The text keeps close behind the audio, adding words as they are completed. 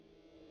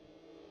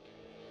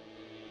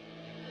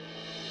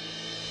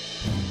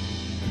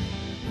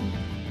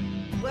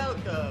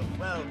Welcome,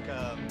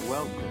 welcome,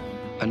 welcome.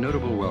 A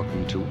notable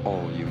welcome to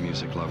all you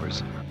music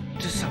lovers.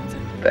 To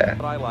something that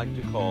I like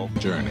to call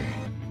Journey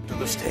to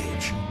the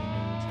stage.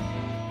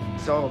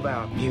 It's all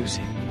about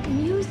music.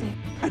 Music.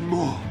 And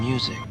more.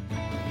 music.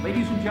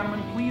 Ladies and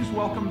gentlemen, please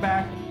welcome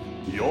back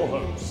Your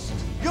host.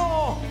 Your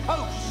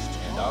host.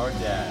 And our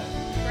dad.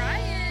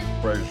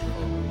 Brian.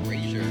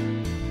 Fraser.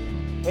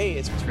 Hey,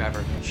 it's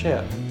Trevor.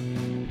 Chip.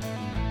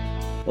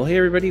 Well, hey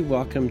everybody,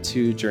 welcome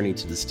to Journey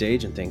to the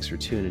Stage, and thanks for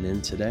tuning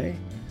in today.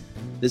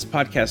 This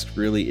podcast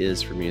really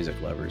is for music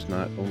lovers.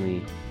 Not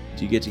only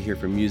do you get to hear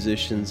from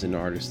musicians and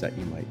artists that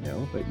you might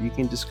know, but you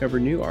can discover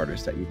new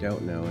artists that you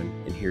don't know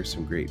and hear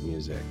some great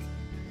music.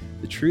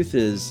 The truth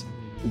is,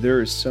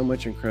 there is so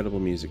much incredible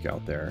music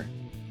out there,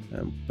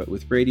 but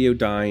with radio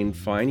dying,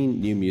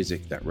 finding new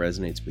music that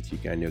resonates with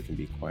you, I know can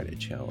be quite a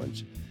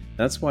challenge.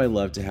 That's why I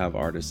love to have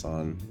artists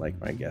on like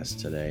my guest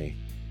today.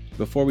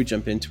 Before we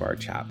jump into our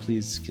chat,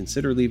 please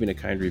consider leaving a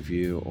kind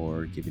review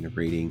or giving a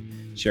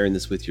rating, sharing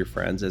this with your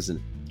friends. As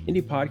an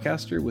indie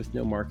podcaster with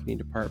no marketing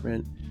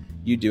department,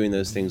 you doing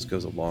those things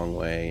goes a long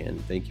way,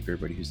 and thank you for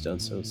everybody who's done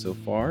so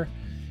far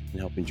in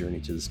helping Journey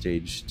to the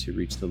Stage to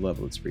reach the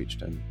level it's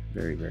reached. I'm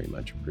very, very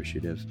much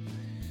appreciative.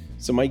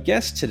 So my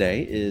guest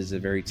today is a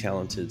very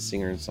talented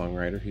singer and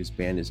songwriter whose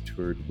band has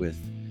toured with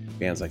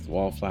bands like the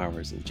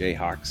Wallflowers and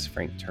Jayhawks,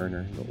 Frank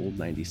Turner, the old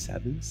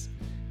 97s.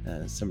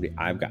 Somebody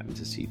I've gotten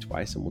to see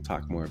twice, and we'll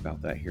talk more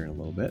about that here in a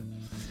little bit.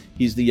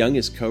 He's the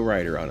youngest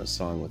co-writer on a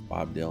song with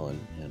Bob Dylan,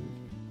 and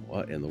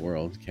what in the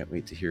world? Can't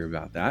wait to hear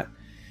about that.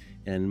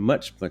 And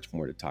much, much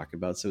more to talk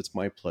about. So it's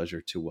my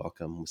pleasure to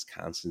welcome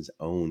Wisconsin's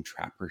own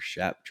Trapper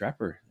Schoepp.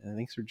 Trapper,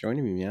 thanks for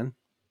joining me, man.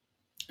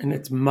 And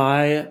it's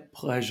my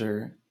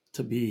pleasure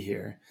to be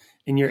here.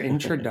 And your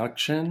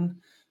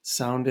introduction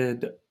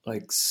sounded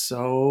like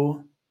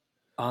so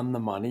on the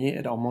money.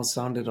 It almost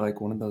sounded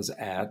like one of those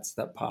ads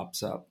that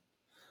pops up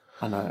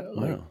on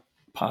a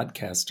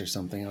podcast or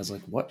something. I was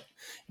like, what?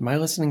 Am I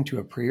listening to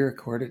a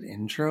pre-recorded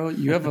intro?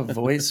 You have a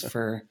voice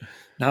for,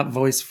 not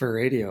voice for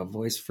radio, a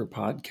voice for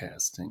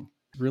podcasting.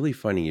 Really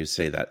funny you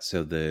say that.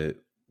 So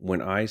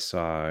when I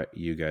saw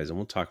you guys, and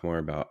we'll talk more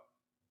about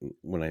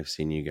when I've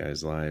seen you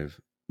guys live,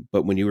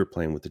 but when you were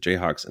playing with the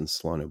Jayhawks in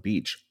Solano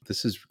Beach,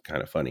 this is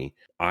kind of funny.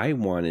 I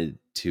wanted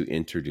to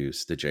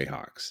introduce the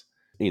Jayhawks.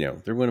 You know,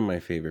 they're one of my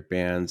favorite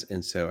bands.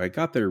 And so I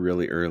got there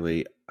really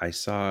early. I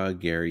saw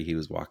Gary, he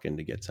was walking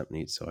to get something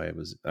to eat. So I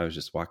was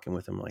just walking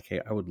with him like,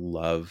 hey, I would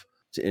love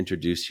to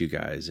introduce you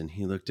guys. And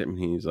he looked at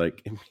me and he's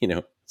like, you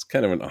know, it's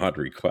kind of an odd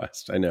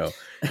request. I know.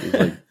 He's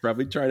like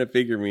probably trying to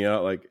figure me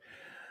out like,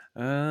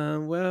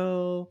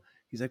 well,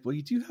 he's like, well,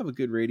 you do have a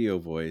good radio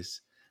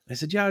voice. I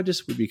said, yeah, it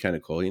just would be kind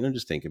of cool. You know,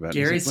 just think about it.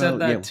 Gary like, said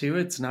that too.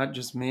 It's not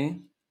just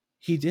me.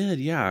 He did.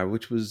 Yeah.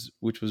 Which was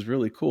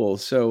really cool.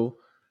 So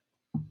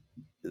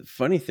the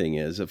funny thing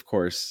is, of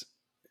course,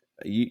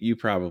 you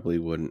probably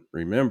wouldn't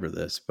remember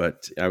this,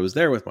 but I was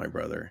there with my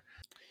brother.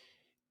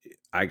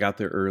 I got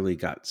there early,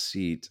 got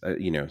seat,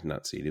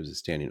 not seat. It was a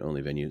standing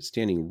only venue,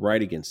 standing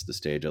right against the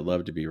stage. I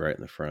love to be right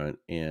in the front.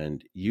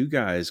 And you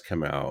guys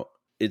come out.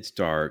 It's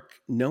dark.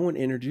 No one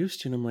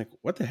introduced you. And I'm like,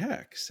 what the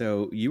heck?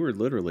 So you were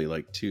literally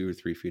like 2 or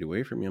 3 feet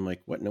away from me. I'm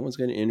like, what? No one's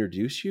going to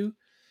introduce you?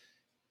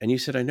 And you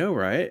said, I know,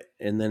 right?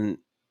 And then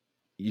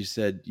you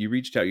said, you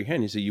reached out your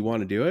hand. You said, you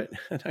want to do it?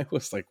 And I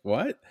was like,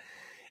 what?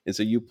 And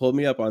so you pulled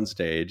me up on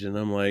stage and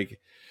I'm like,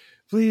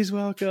 please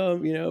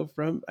welcome,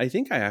 I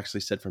think I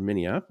actually said from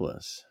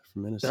Minneapolis,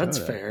 from Minnesota. That's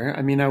fair.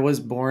 I mean, I was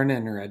born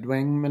in Red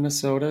Wing,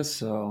 Minnesota.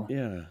 So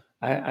yeah,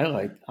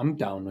 I'm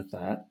down with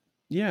that.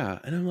 Yeah.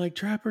 And I'm like,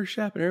 Trapper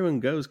Schoepp, and everyone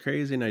goes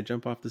crazy. And I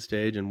jump off the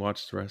stage and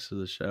watch the rest of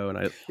the show.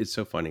 And it's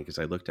so funny because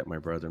I looked at my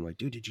brother. I'm like,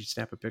 dude, did you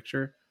snap a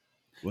picture?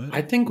 What?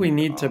 I think we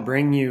need to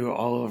bring you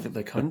all over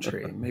the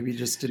country. Maybe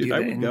just to do the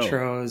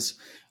intros,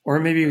 or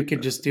maybe we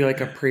could just do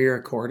like a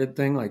pre-recorded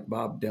thing like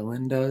Bob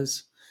Dylan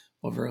does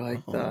over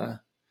like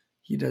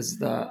he does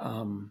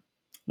the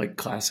like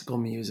classical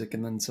music,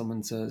 and then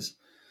someone says,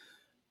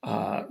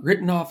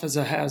 written off as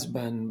a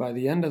has-been by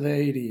the end of the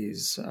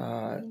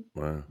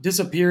 80s,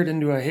 disappeared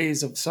into a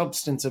haze of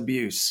substance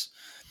abuse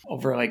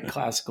over like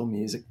classical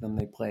music. Then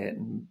they play it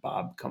and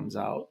Bob comes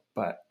out.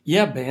 But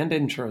yeah, band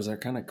intros are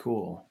kind of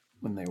cool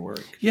when they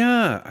work.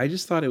 Yeah, I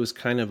just thought it was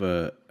kind of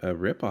a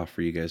ripoff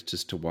for you guys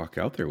just to walk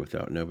out there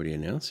without nobody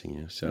announcing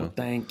you. So well,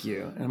 thank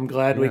you. I'm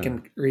glad we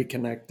can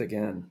reconnect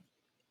again.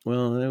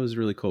 Well, that was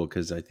really cool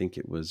because I think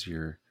it was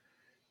your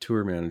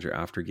tour manager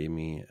after gave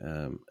me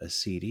a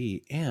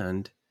CD,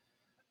 and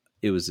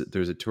there's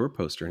a tour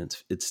poster, and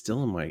it's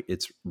still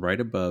it's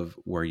right above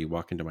where you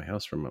walk into my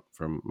house from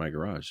my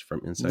garage,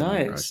 from inside.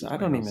 Nice. I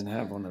don't even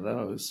have one of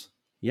those.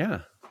 Yeah.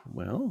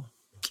 Well,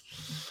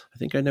 I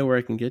think I know where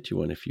I can get you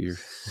one if you're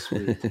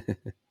sweet.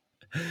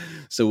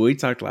 So we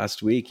talked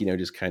last week,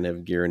 just kind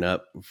of gearing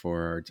up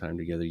for our time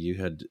together. You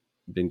had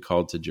been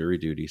called to jury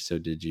duty. So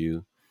did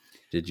you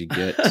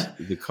get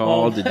the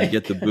call? Did you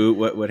get the boot?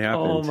 What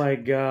happened? Oh my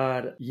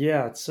God.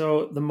 Yeah.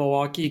 So the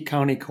Milwaukee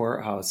County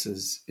Courthouse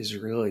is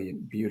really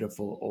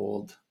beautiful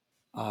old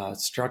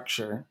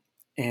structure.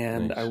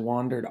 And Nice. I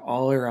wandered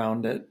all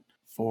around it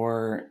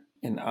for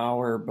an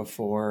hour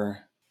before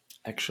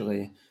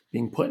actually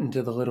being put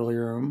into the little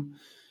room.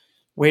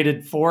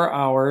 Waited 4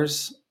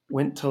 hours,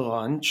 went to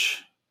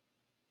lunch,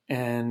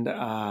 and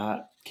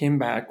came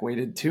back,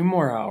 waited 2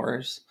 more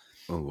hours.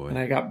 Oh boy. And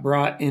I got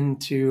brought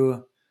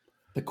into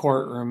the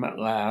courtroom at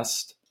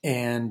last.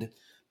 And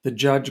the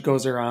judge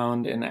goes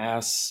around and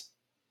asks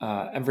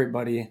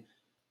everybody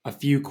a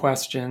few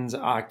questions: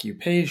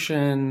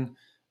 occupation,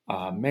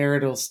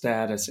 marital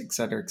status, et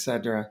cetera, et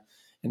cetera.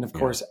 And of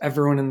course,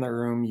 everyone in the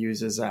room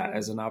uses that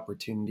as an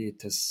opportunity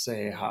to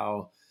say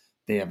how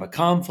they have a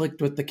conflict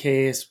with the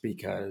case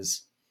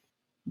because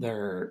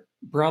their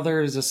brother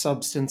is a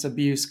substance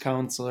abuse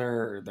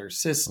counselor, or their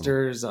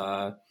sister's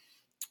a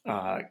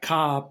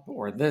cop,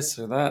 or this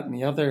or that and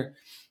the other.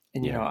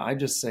 And, I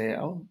just say,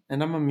 oh,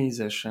 and I'm a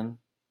musician.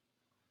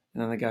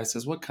 And then the guy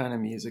says, what kind of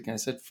music? And I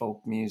said,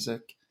 folk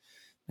music.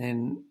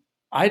 And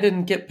I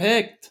didn't get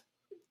picked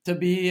to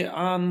be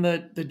on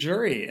the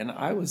jury. And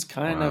I was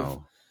kind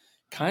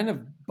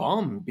of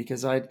bummed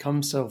because I'd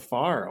come so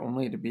far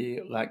only to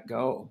be let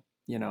go,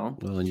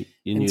 Well, and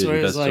you knew so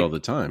invested all the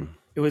time.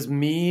 It was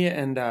me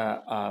and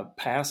a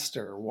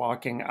pastor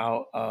walking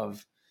out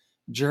of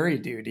jury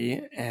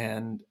duty,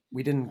 and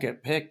we didn't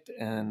get picked.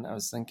 And I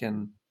was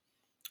thinking,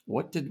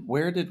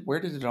 where did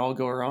it all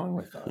go wrong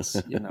with us?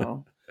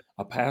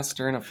 A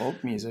pastor and a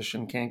folk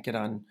musician can't get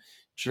on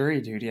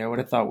jury duty. I would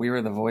have thought we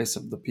were the voice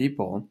of the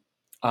people.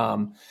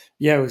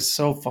 It was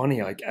so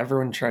funny. Like,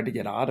 everyone tried to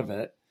get out of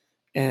it,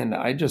 and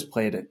I just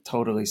played it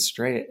totally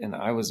straight, and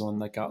I was the one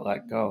that got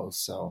let go.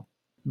 So,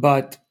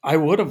 but I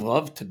would have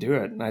loved to do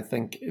it. And I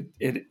think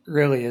it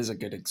really is a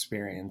good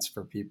experience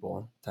for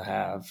people to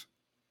have.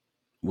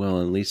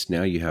 Well, at least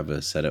now you have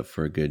a setup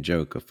for a good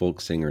joke: a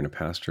folk singer and a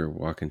pastor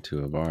walk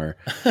into a bar.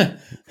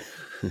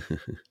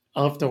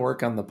 I'll have to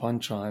work on the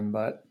punchline,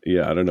 but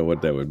yeah, I don't know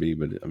what that would be,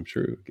 but I'm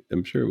sure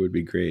it would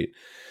be great.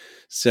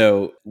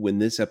 So when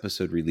this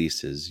episode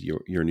releases,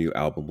 your new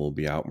album will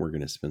be out. And we're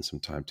going to spend some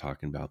time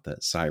talking about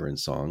that, Siren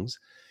Songs.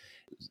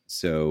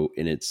 So,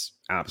 and it's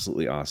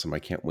absolutely awesome. I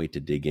can't wait to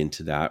dig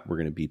into that. We're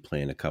going to be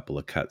playing a couple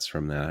of cuts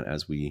from that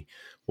as we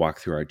walk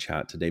through our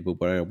chat today. But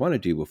what I want to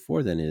do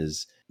before then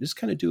is just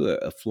kind of do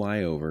a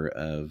flyover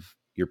of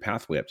your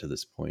pathway up to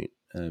this point.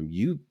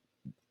 You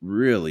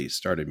really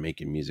started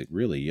making music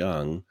really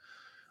young.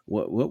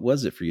 What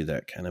was it for you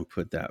that kind of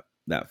put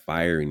that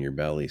fire in your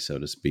belly, so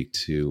to speak,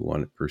 to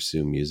want to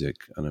pursue music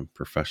on a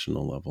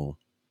professional level?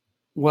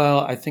 Well,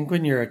 I think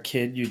when you're a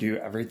kid, you do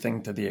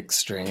everything to the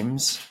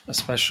extremes.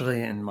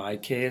 Especially in my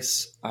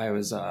case, I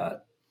was,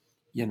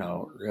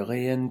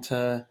 really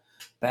into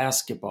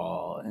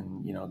basketball,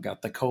 and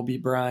got the Kobe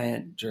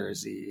Bryant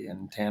jersey,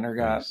 and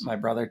my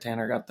brother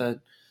Tanner got the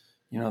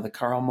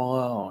Karl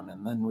Malone,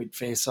 and then we'd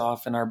face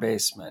off in our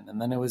basement, and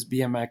then it was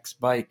BMX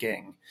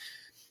biking,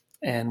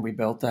 and we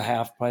built a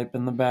half pipe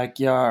in the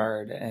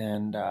backyard,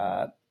 and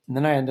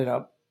then I ended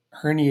up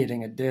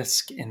herniating a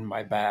disc in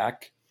my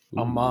back. Ooh.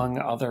 Among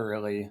other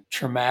really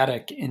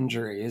traumatic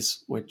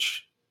injuries,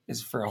 which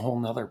is for a whole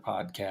nother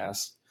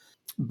podcast.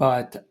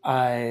 But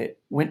I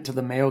went to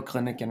the Mayo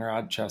Clinic in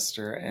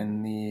Rochester,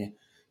 and the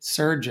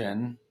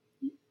surgeon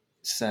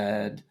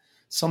said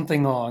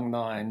something along the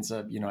lines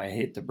of, I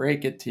hate to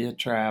break it to you,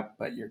 Trap,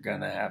 but you're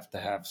going to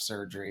have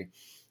surgery.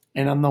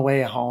 And on the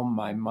way home,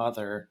 my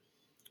mother,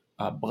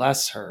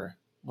 bless her,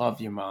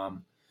 love you,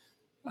 Mom,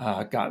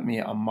 got me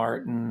a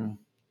Martin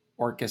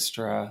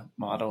orchestra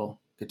model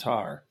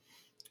guitar.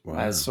 Wow.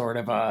 As sort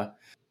of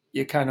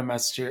you kind of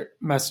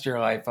messed your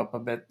life up a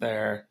bit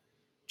there.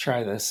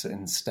 Try this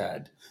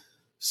instead.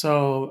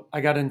 So I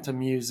got into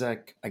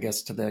music, I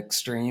guess, to the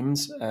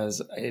extremes,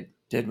 as I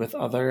did with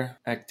other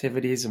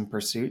activities and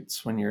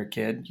pursuits. When you're a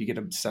kid, you get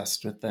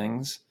obsessed with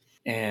things,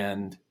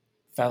 and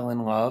fell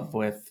in love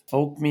with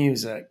folk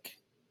music.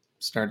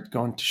 Started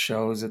going to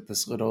shows at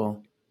this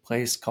little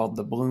place called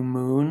the Blue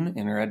Moon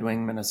in Red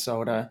Wing,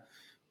 Minnesota,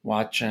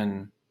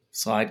 watching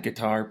slide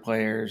guitar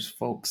players,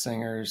 folk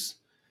singers,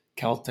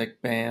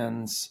 Celtic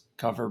bands,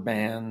 cover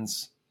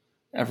bands,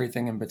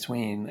 everything in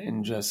between,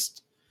 and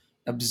just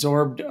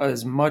absorbed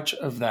as much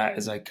of that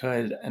as I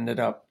could. Ended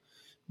up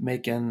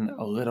making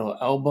a little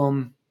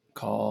album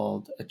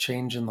called A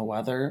Change in the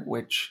Weather,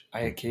 which I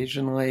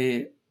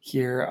occasionally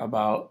hear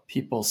about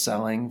people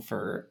selling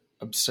for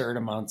absurd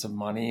amounts of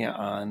money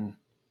on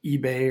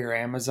eBay or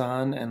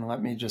Amazon. And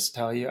let me just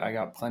tell you, I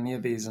got plenty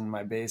of these in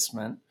my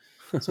basement.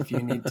 So if you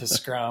need to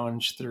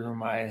scrounge through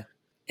my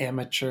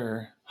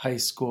amateur high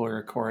school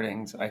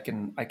recordings, I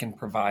can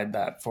provide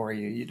that for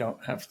you. You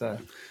don't have to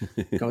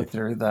go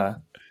through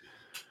the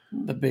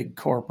big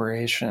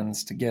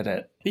corporations to get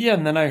it. But yeah,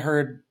 and then I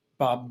heard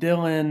Bob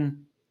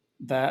Dylan.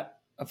 That,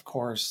 of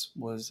course,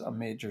 was a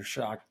major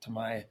shock to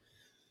my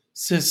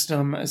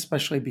system,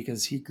 especially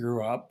because he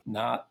grew up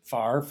not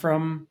far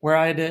from where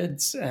I did.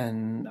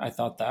 And I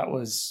thought that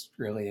was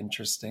really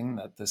interesting,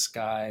 that this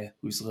guy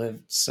who's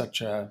lived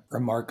such a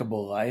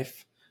remarkable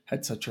life,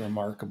 had such a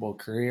remarkable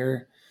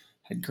career,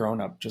 had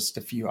grown up just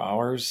a few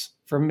hours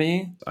from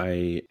me.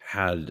 I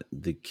had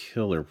the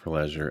killer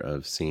pleasure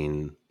of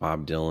seeing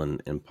Bob Dylan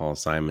and Paul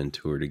Simon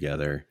tour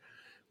together,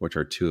 which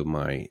are two of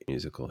my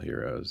musical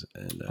heroes.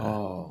 And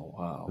oh,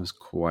 wow. It was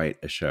quite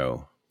a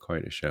show.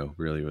 Quite a show.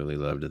 Really, really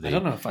loved it. I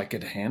don't know if I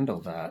could handle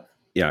that.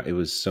 Yeah, it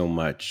was so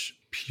much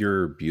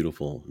pure,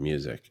 beautiful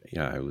music.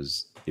 Yeah, it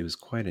was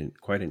quite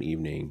an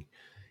evening.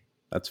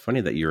 That's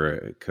funny that you're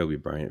a Kobe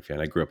Bryant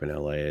fan. I grew up in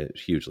LA, a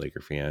huge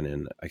Laker fan,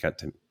 and I got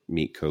to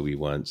meet Kobe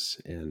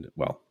once, and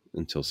well,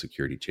 until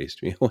security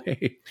chased me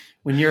away.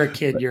 When you're a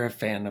kid, you're a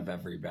fan of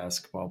every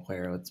basketball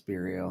player. Let's be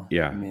real.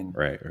 Yeah, I mean,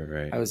 right.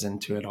 I was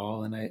into it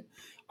all, and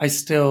I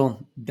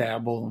still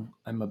dabble.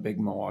 I'm a big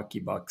Milwaukee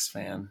Bucks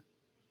fan,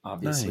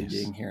 obviously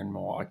being here in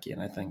Milwaukee,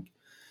 and I think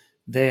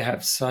they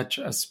have such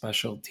a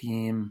special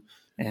team.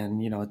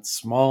 And, it's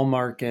small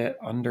market,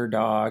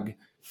 underdog,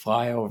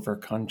 flyover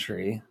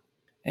country.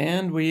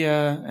 And we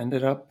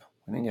ended up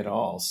winning it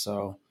all.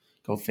 So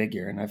go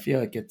figure. And I feel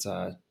like it's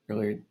a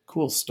really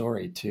cool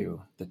story,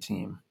 too, the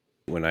team.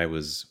 When I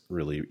was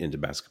really into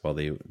basketball,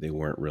 they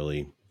weren't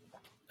really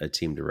a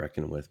team to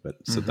reckon with. But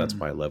so that's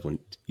why I love when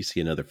you see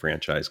another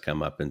franchise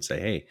come up and say,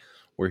 hey,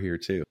 we're here,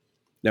 too.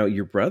 Now,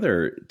 your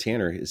brother,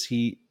 Tanner, has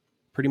he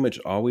pretty much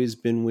always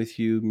been with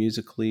you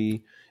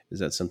musically? Is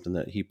that something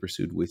that he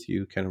pursued with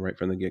you kind of right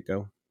from the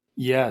get-go?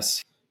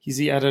 Yes. He's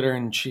the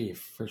editor-in-chief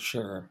for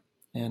sure.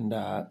 And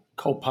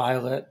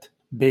co-pilot,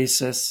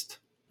 bassist,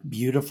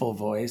 beautiful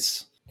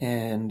voice,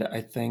 and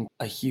I think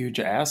a huge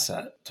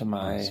asset to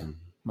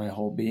my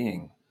whole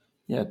being.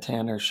 Yeah,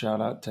 Tanner,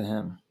 shout out to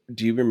him.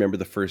 Do you remember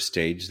the first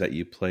stage that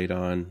you played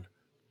on?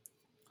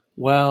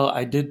 Well,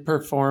 I did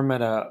perform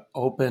at an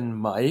open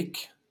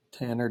mic.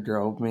 Tanner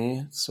drove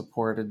me,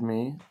 supported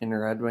me in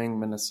Red Wing,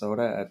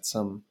 Minnesota at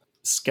some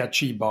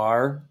sketchy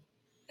bar,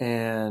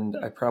 and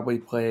I probably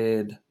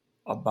played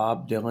a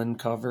Bob Dylan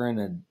cover and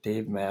a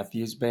Dave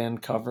Matthews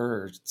Band cover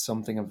or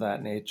something of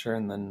that nature,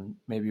 and then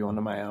maybe one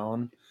of my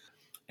own.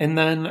 And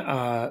then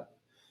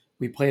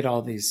we played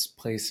all these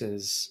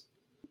places,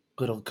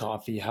 little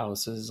coffee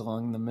houses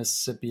along the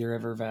Mississippi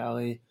River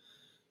Valley.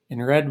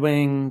 In Red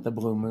Wing, the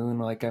Blue Moon,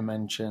 like I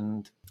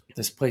mentioned,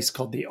 this place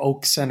called the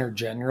Oak Center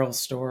General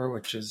Store,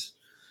 which is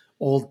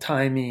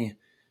old-timey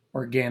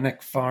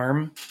organic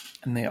farm,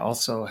 and they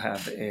also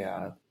have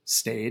a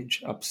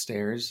stage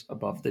upstairs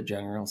above the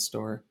general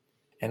store.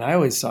 And I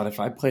always thought if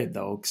I played the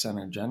Oak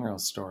Center General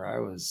Store,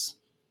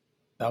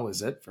 that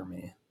was it for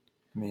me.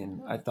 I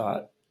mean, I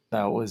thought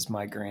that was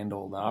my Grand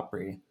Ole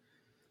Opry.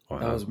 Wow.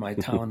 That was my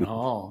town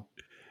hall,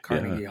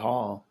 Carnegie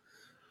Hall.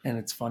 And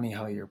it's funny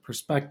how your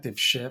perspective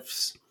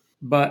shifts.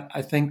 But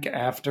I think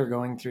after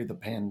going through the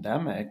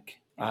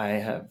pandemic, I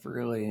have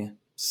really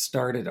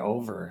started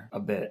over a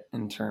bit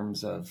in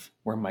terms of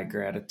where my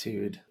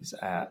gratitude is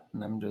at.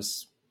 And I'm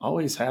just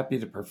always happy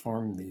to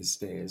perform these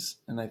days.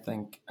 And I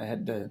think I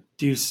had to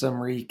do some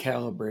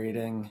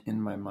recalibrating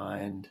in my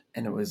mind.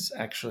 And it was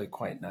actually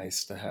quite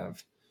nice to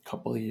have a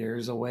couple of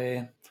years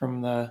away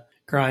from the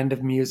grind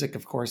of music.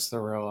 Of course,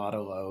 there were a lot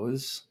of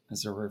lows,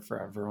 as there were for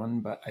everyone.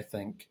 But I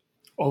think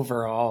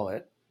overall,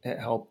 it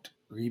helped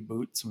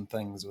reboot some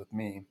things with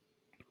me.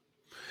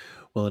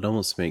 Well, it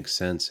almost makes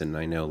sense. And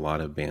I know a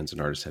lot of bands and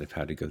artists that have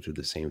had to go through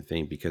the same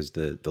thing because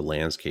the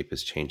landscape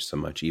has changed so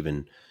much.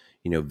 Even,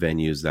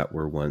 venues that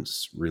were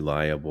once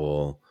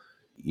reliable,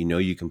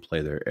 you can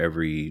play there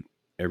every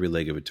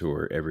leg of a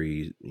tour,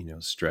 every,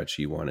 stretch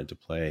you wanted to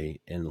play.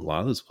 And a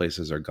lot of those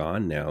places are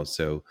gone now.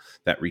 So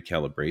that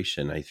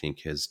recalibration, I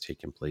think, has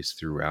taken place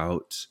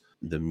throughout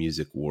the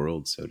music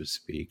world, so to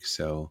speak.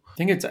 So I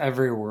think it's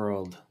every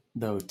world,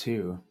 though,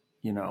 too.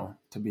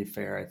 To be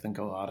fair, I think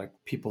a lot of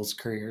people's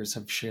careers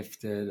have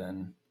shifted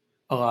and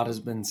a lot has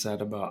been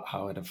said about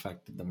how it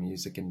affected the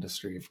music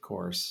industry, of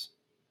course.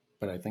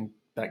 But I think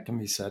that can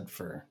be said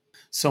for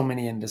so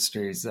many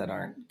industries that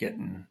aren't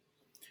getting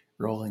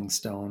Rolling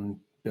Stone,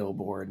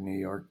 Billboard, New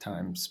York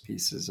Times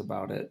pieces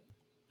about it.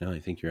 No, I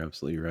think you're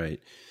absolutely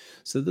right.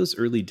 So those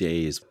early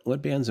days,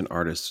 what bands and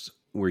artists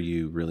were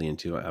you really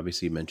into?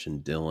 Obviously, you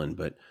mentioned Dylan,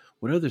 but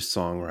what other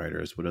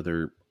songwriters, what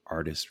other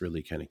artists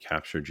really kind of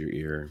captured your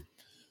ear?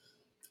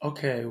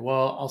 Okay,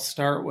 well, I'll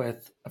start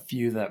with a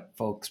few that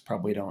folks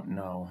probably don't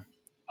know.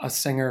 A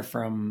singer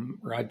from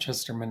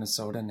Rochester,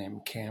 Minnesota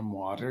named Cam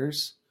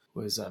Waters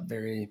was a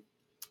very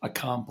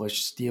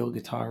accomplished steel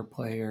guitar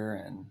player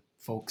and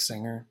folk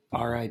singer,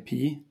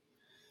 R.I.P.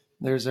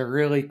 There's a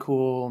really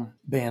cool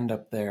band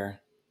up there,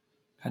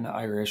 kind of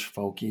Irish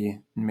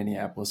folky in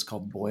Minneapolis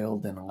called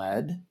Boiled in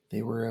Lead.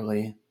 They were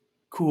really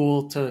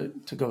cool to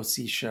go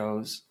see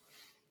shows.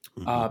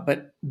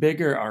 But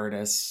bigger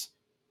artists,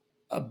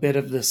 a bit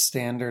of the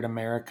standard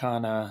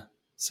Americana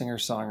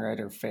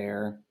singer-songwriter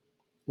fare.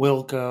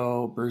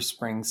 Wilco, Bruce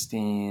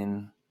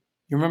Springsteen.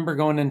 You remember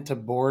going into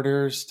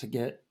Borders to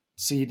get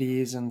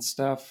CDs and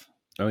stuff?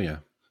 Oh, yeah.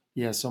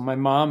 Yeah, so my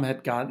mom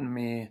had gotten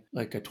me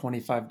like a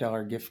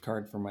 $25 gift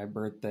card for my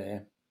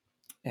birthday.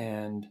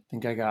 And I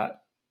think I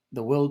got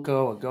the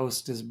Wilco, A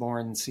Ghost is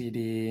Born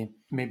CD,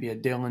 maybe a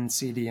Dylan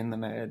CD, and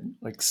then I had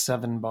like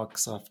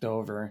 $7 left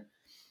over.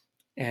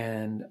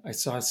 And I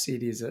saw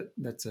CDs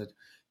that's a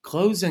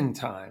Closing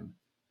Time.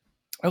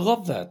 I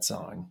love that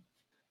song.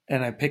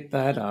 And I picked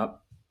that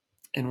up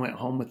and went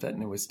home with it,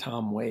 and it was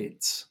Tom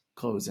Waits'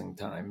 Closing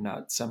Time,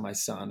 not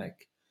Semisonic.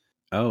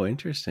 Oh,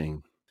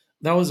 interesting.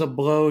 That was a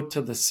blow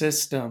to the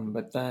system,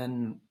 but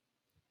then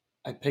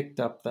I picked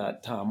up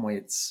that Tom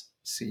Waits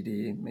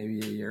CD maybe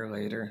a year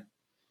later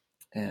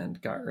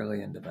and got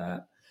really into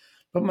that.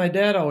 But my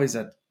dad always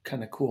had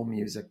kind of cool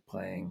music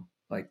playing,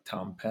 like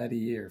Tom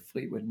Petty or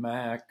Fleetwood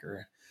Mac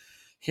or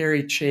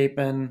Harry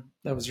Chapin.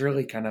 That was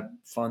really kind of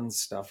fun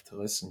stuff to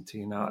listen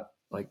to, not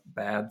like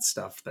bad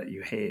stuff that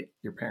you hate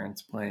your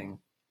parents playing.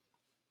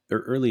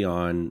 Early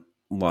on,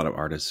 a lot of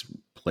artists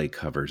play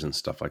covers and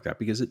stuff like that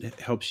because it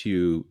helps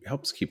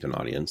keep an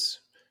audience.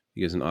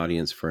 Because an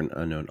audience for an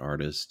unknown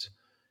artist,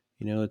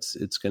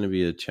 it's going to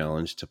be a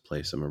challenge to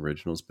play some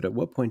originals. But at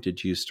what point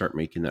did you start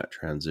making that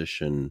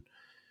transition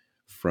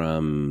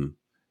from,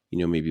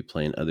 maybe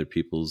playing other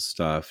people's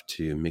stuff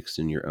to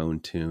mixing your own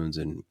tunes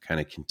and kind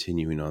of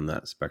continuing on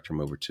that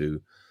spectrum over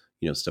to,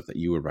 stuff that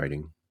you were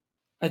writing?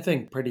 I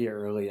think pretty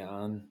early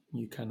on,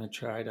 you kind of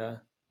try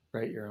to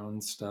write your own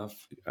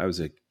stuff. I was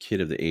a kid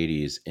of the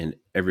 80s and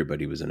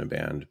everybody was in a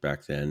band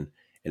back then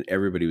and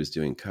everybody was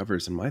doing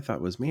covers. And my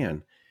thought was,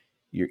 man,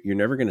 you're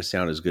never going to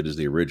sound as good as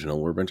the original.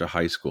 We're a bunch of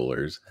high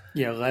schoolers.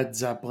 Yeah, Led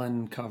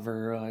Zeppelin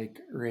cover, like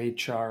Ray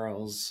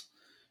Charles,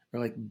 or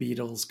like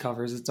Beatles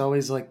covers. It's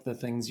always like the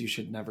things you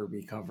should never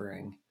be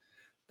covering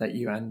that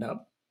you end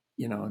up,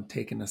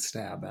 taking a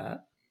stab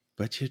at.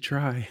 But you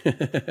try.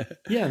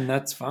 Yeah, and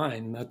that's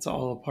fine. That's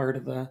all a part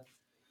of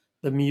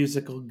the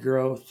musical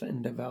growth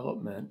and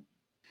development.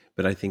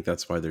 But I think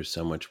that's why there's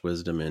so much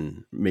wisdom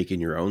in making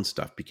your own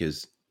stuff,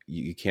 because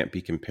you can't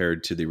be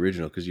compared to the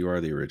original because you are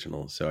the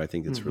original. So I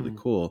think it's really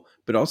cool,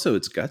 but also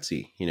it's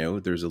gutsy.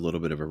 There's a little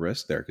bit of a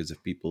risk there because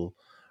if people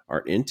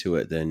aren't into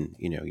it, then,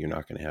 you're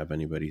not going to have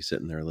anybody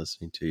sitting there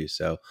listening to you.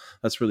 So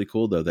that's really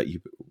cool though, that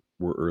you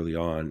were early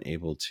on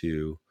able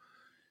to,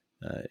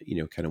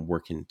 kind of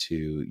work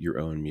into your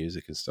own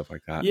music and stuff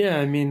like that. Yeah.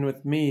 I mean,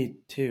 with me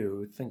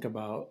too, think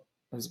about,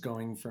 I was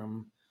going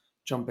from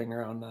jumping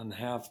around on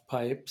half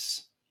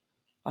pipes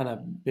on a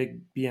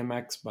big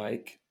BMX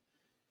bike.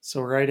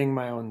 So writing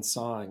my own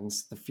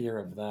songs, the fear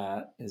of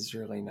that is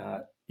really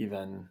not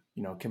even,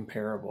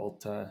 comparable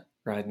to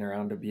riding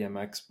around a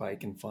BMX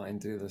bike and flying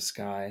through the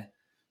sky.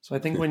 So I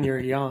think when you're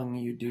young,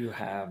 you do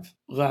have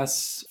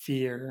less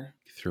fear.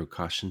 Throw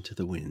caution to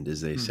the wind,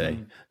 as they say.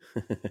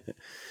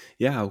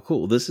 Yeah,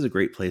 cool. This is a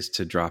great place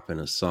to drop in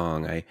a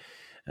song.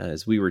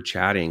 As we were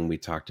chatting, we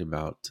talked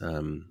about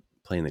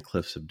playing the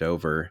Cliffs of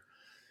Dover.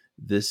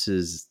 This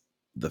is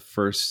the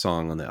first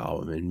song on the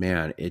album, and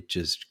man, it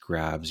just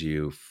grabs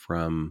you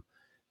from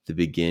the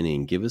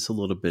beginning. Give us a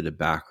little bit of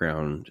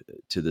background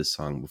to this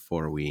song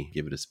before we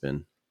give it a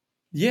spin.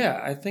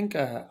 Yeah, I think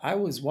I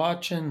was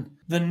watching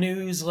the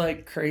news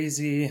like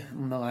crazy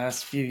in the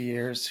last few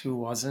years. Who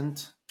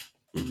wasn't?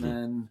 And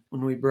then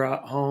when we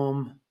brought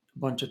home a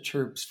bunch of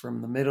troops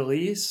from the Middle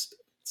East,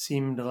 it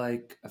seemed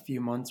like a few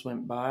months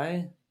went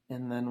by,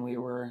 and then we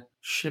were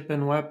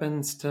shipping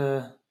weapons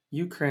to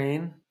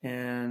Ukraine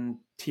and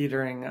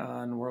teetering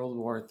on World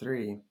War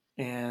III.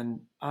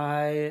 And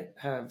I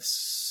have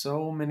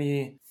so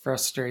many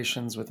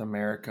frustrations with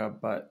America,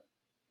 but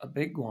a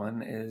big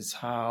one is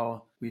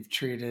how we've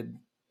treated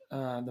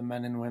the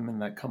men and women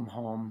that come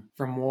home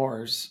from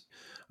wars.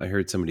 I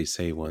heard somebody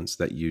say once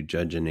that you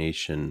judge a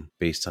nation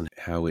based on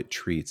how it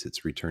treats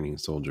its returning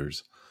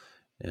soldiers,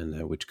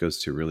 and which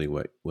goes to really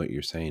what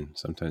you're saying.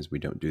 Sometimes we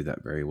don't do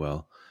that very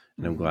well.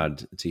 And I'm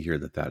glad to hear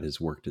that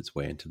has worked its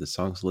way into the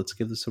song. So let's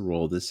give this a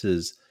roll. This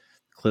is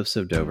Cliffs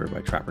of Dover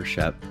by Trapper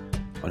Schoepp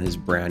on his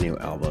brand new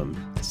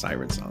album,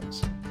 Siren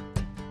Songs.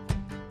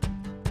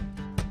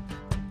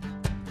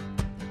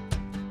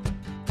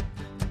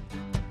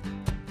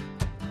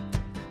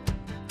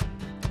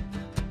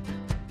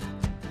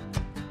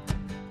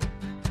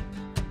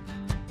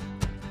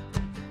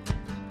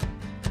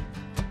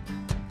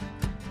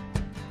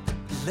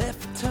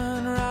 Left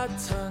turn, right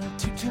turn,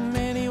 too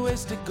many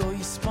ways to go.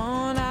 You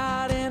spawn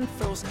out and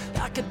froze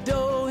like a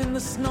doe in the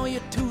snow.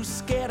 You're too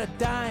scared of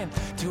dying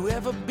to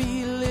ever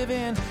be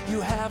living.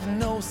 You have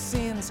no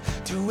sins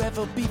to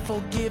ever be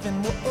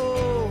forgiven.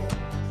 Whoa,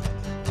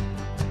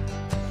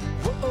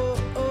 whoa,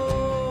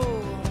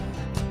 whoa.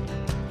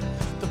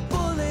 The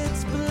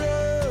bullets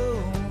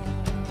blow.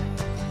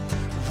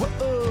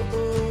 Whoa,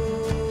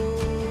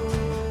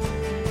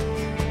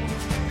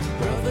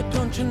 brother,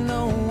 don't you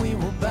know we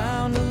were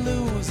bound to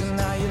lose? And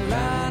now you're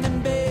lying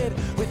in bed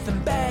with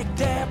them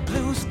Baghdad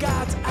blues.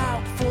 God's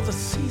out for the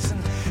season.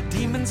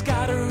 Demons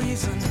got a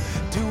reason.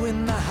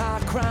 Doing the high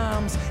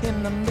crimes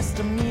in the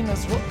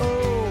misdemeanors. Whoa,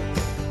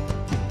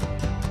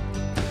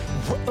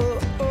 whoa,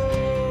 whoa.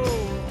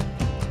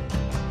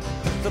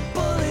 The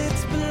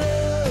bullets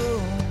blow.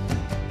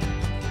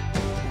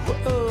 Whoa,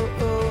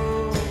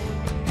 whoa.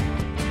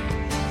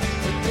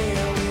 But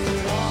there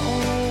will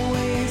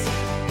always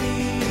be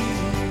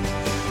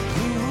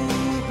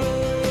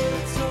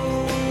bluebirds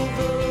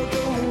over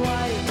the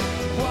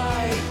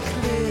white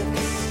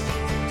cliffs.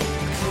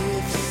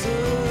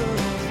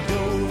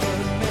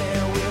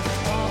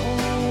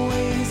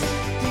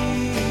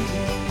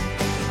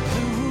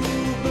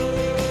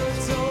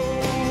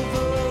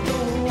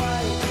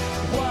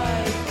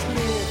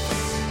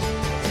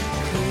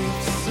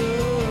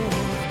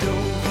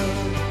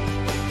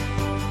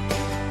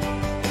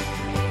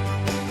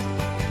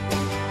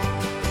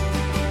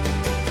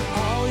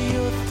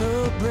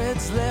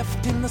 what's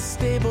left in the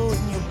stable,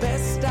 and your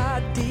best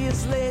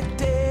ideas lay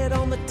dead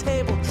on the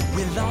table.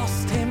 We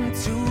lost him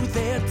to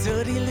their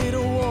dirty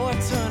little war.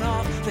 Turn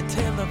off the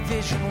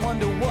television,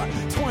 wonder what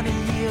 20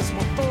 years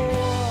were for.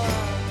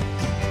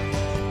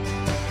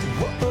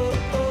 Whoa,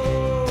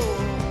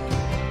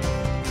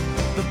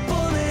 the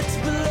bullets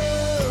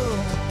blow.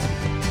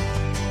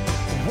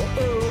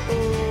 Whoa.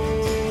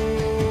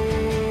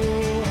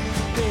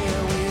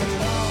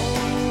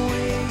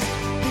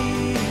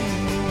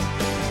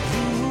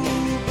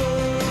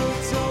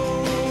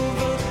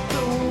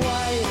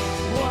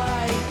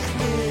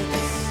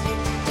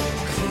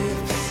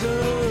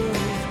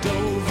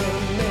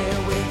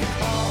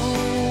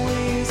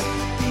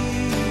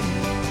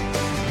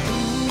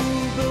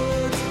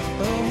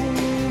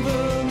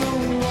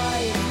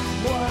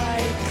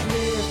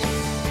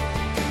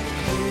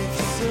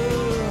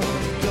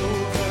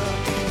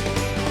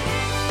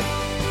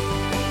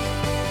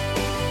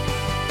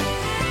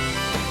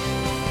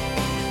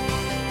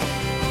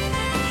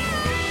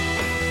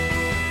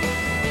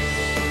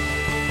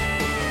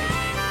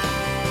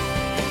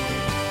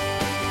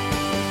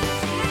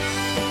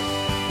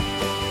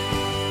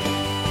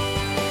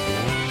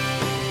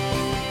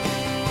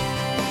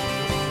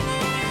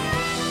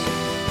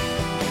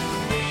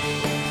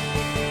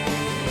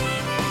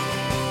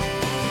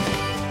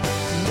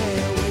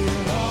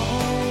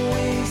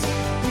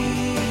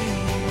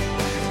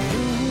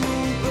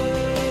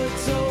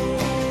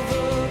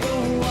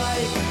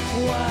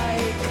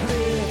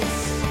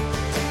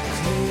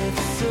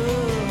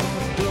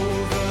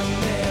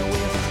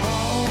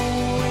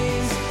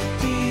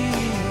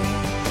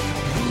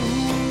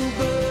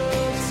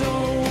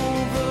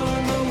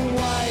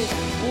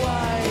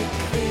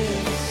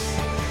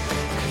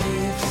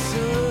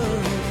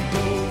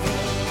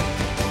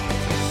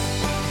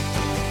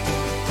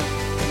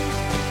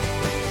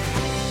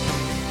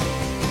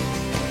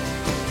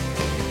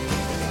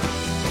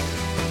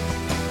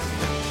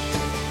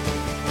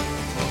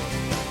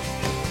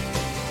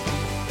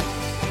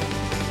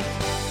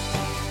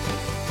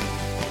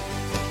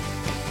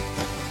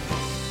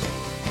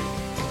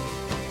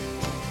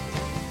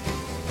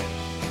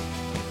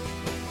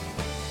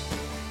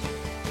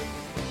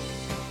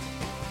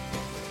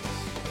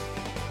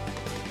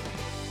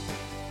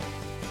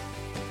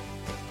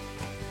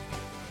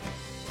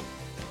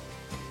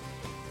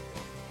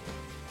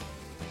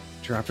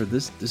 Dropper,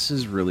 this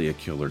is really a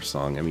killer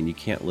song. I mean, you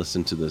can't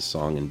listen to this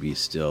song and be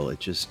still.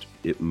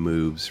 It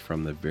moves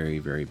from the very,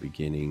 very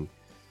beginning.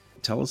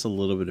 Tell us a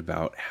little bit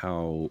about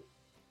how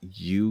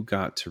you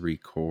got to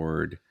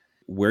record,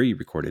 where you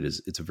recorded.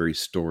 It's a very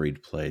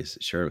storied place.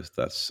 Share with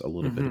us a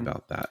little bit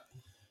about that.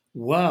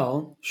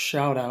 Well,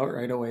 shout out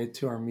right away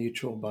to our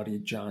mutual buddy,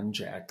 John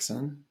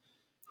Jackson,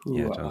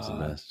 who John's the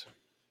best.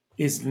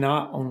 Is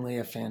not only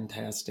a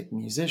fantastic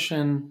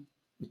musician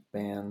with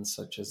bands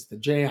such as the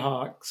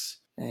Jayhawks,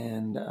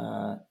 and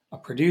a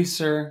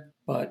producer,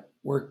 but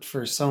worked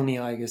for Sony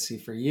Legacy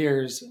for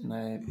years, and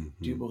I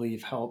do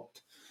believe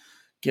helped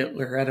get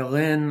Loretta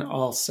Lynn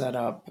all set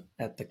up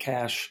at the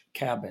Cash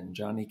Cabin,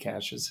 Johnny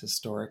Cash's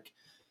historic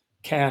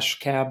Cash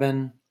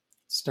Cabin.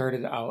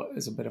 Started out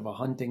as a bit of a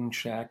hunting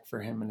shack for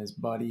him and his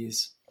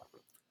buddies.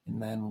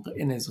 And then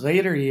in his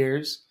later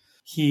years,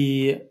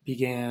 he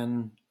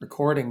began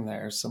recording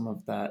there. Some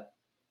of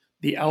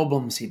the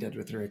albums he did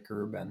with Rick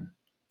Rubin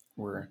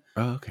were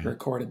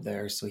recorded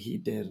there. So he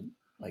did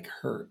like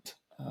Hurt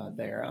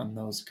there on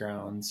those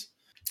grounds.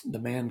 The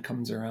Man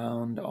Comes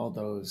Around, all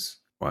those.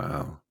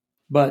 Wow.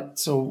 But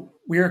so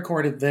we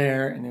recorded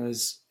there, and it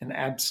was an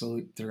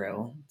absolute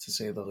thrill, to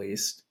say the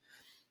least.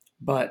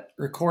 But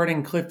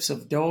recording Cliffs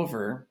of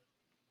Dover,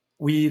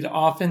 we'd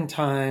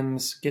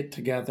oftentimes get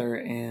together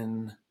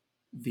in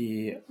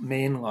the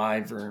main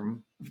live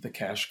room of the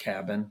Cash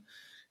Cabin,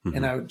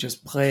 and I would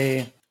just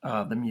play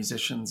the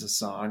musicians a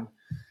song.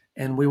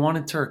 And we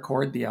wanted to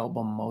record the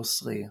album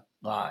mostly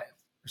live,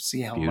 or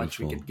see how much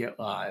we could get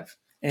live.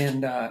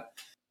 And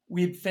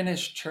we'd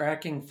finished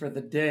tracking for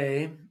the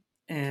day,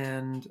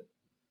 and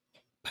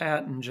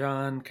Pat and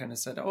John kind of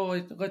said, "Oh,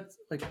 let's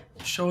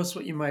show us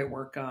what you might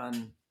work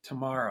on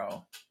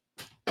tomorrow."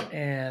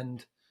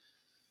 And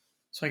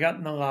so I got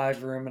in the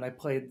live room and I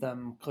played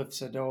them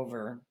Cliffs of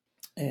Dover,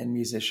 and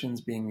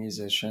musicians being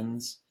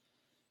musicians.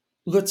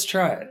 Let's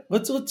try it.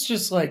 Let's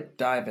just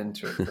dive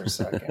into it for a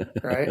second,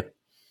 right?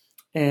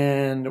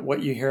 And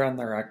what you hear on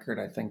the record,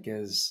 I think,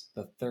 is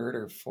the third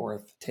or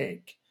fourth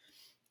take.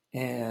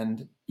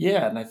 And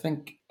I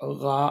think a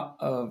lot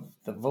of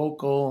the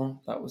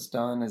vocal that was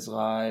done is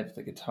live,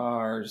 the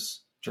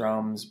guitars,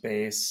 drums,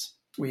 bass.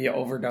 We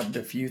overdubbed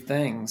a few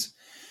things,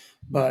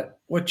 but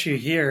what you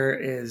hear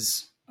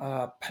is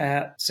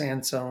Pat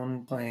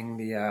Sansone playing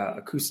the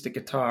acoustic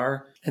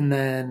guitar, and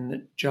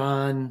then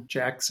John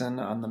Jackson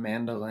on the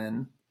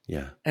mandolin.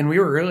 Yeah. And we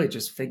were really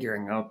just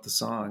figuring out the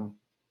song.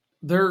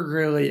 There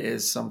really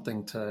is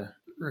something to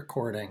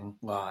recording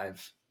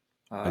live,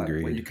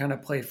 where you kind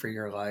of play for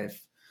your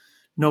life.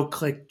 No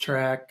click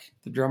track.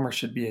 The drummer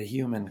should be a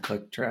human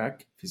click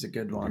track if he's a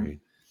good one. Agreed.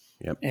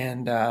 Yep.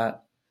 And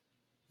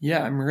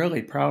Yeah, I'm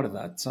really proud of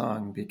that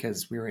song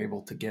because we were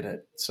able to get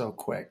it so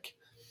quick.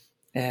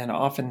 And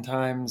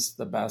oftentimes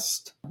the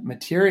best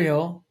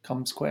material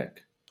comes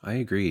quick. I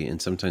agree.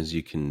 And sometimes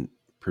you can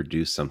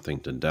produce something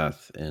to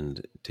death,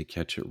 and to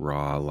catch it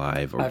raw,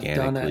 live,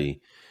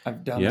 organically.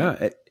 I've done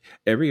it.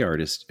 Every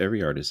artist,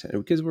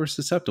 because we're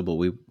susceptible.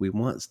 We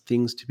want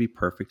things to be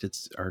perfect.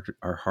 It's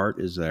our heart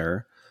is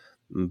there,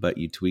 but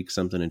you tweak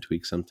something,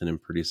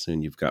 and pretty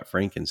soon you've got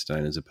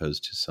Frankenstein as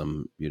opposed to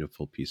some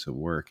beautiful piece of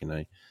work.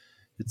 And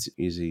it's an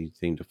easy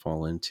thing to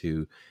fall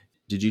into.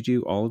 Did you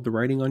do all of the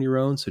writing on your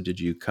own? So did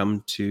you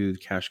come to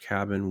Cash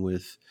Cabin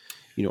with,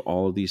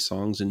 all of these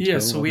songs in tow? Yeah,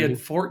 so we had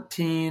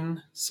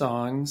 14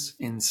 songs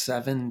in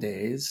 7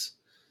 days,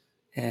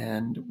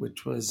 and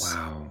which was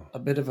a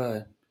bit of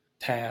a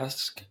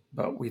task,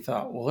 but we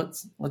thought, well,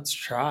 let's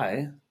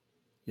try,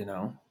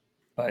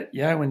 But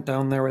yeah, I went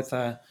down there with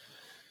a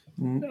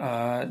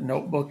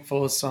notebook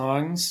full of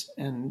songs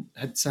and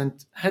had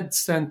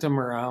sent them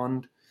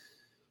around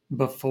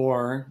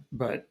before,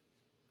 but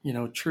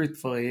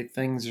truthfully,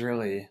 things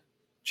really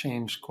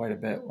changed quite a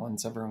bit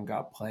once everyone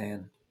got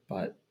playing.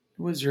 But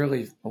it was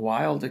really a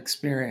wild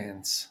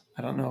experience.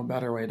 I don't know a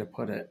better way to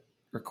put it.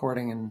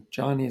 Recording in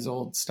Johnny's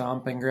old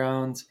stomping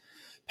grounds.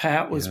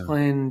 Pat was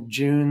playing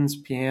June's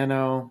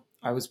piano.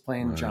 I was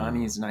playing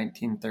Johnny's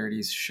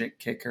 1930s shit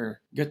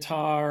kicker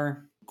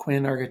guitar.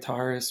 Quinn, our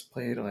guitarist,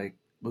 played like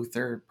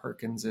Luther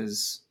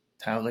Perkins's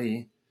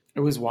telly.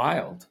 It was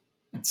wild.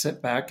 I'd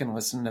sit back and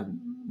listen to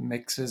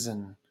mixes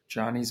and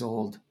Johnny's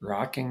old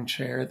rocking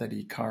chair that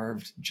he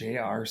carved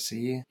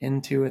JRC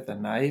into with a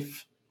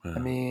knife. Wow. I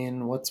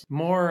mean, what's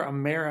more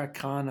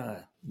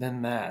Americana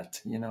than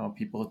that?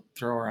 People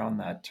throw around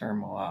that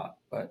term a lot,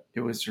 but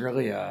it was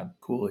really a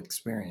cool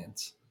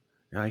experience.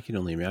 I can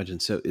only imagine.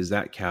 So is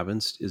that cabin,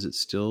 is it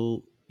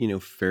still,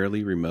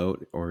 fairly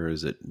remote, or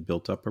is it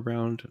built up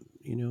around,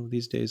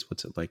 these days?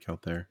 What's it like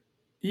out there?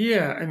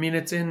 Yeah, I mean,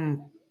 it's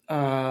in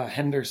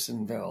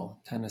Hendersonville,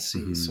 Tennessee,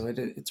 mm-hmm. So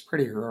it's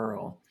pretty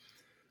rural.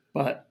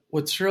 But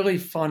what's really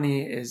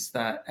funny is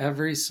that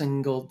every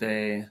single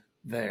day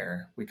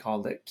there, we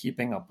called it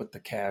keeping up with the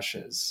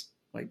Cashes,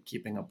 like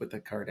keeping up with the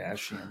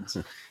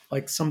Kardashians.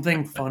 Like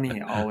something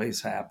funny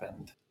always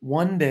happened.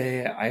 One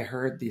day I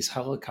heard these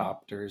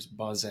helicopters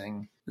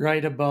buzzing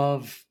right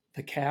above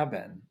the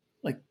cabin.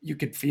 Like you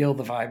could feel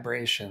the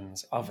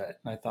vibrations of it.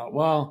 And I thought,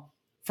 well,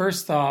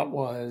 first thought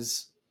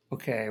was,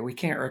 okay, we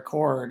can't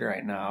record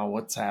right now.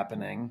 What's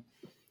happening?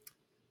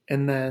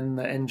 And then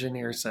the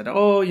engineer said,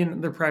 oh,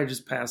 they're probably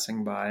just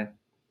passing by.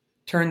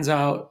 Turns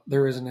out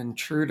there was an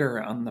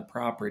intruder on the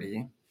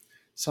property.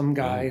 Some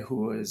guy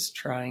who was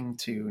trying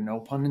to, no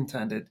pun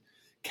intended,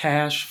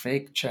 cash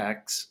fake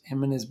checks,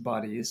 him and his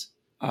buddies,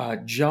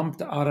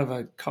 jumped out of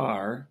a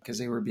car because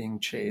they were being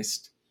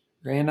chased,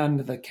 ran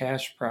onto the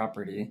cash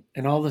property.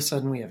 And all of a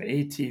sudden we have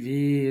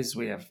ATVs,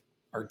 we have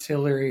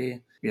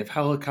artillery, we have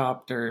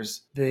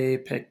helicopters. They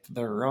picked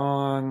the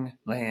wrong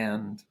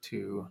land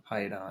to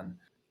hide on.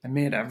 I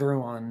made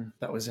everyone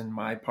that was in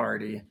my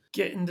party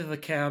get into the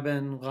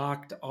cabin,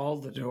 locked all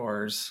the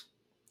doors.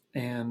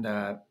 And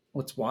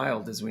what's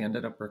wild is we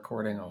ended up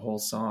recording a whole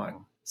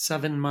song.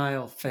 7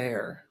 Mile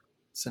Fair,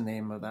 it's the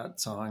name of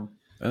that song.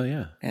 Oh,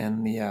 yeah.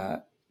 And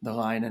the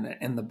line in it,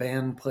 and the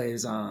band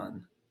plays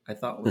on, I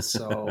thought was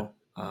so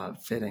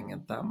fitting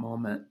at that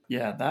moment.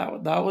 Yeah,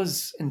 that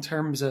was, in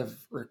terms of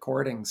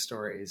recording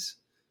stories,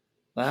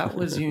 that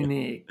was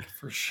unique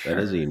for sure.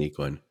 That is a unique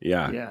one.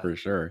 Yeah. For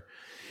sure.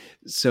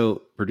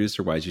 So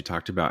producer-wise, you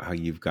talked about how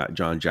you've got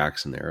John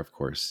Jackson there, of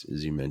course,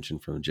 as you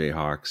mentioned, from the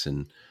Jayhawks.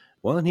 And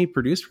he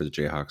produced for the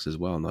Jayhawks as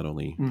well, not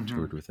only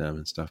toured with them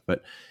and stuff,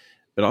 but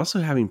also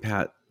having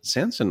Pat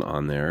Sanson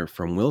on there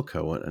from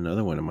Wilco,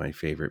 another one of my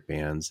favorite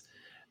bands.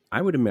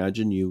 I would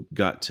imagine you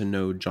got to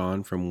know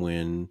John from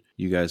when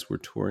you guys were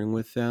touring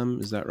with them.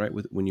 Is that right?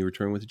 When you were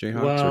touring with the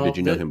Jayhawks, or did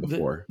you know him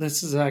before?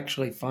 This is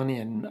actually funny,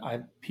 and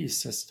I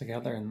pieced this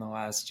together in the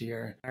last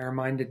year. I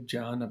reminded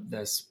John of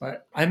this,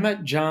 but I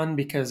met John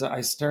because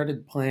I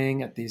started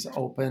playing at these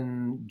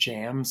open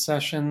jam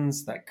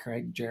sessions that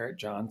Craig Jarrett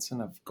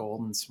Johnson of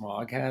Golden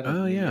Smog had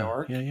in New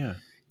York. Yeah.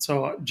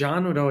 So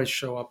John would always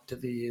show up to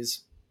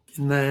these.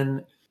 And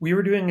then we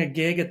were doing a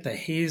gig at the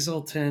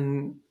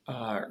Hazelton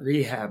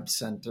Rehab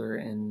Center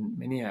in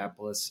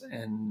Minneapolis,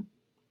 and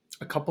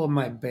a couple of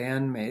my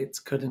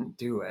bandmates couldn't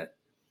do it,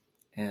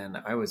 and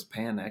I was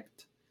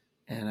panicked,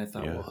 and I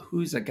thought, well,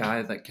 who's a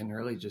guy that can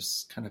really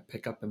just kind of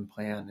pick up and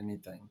play on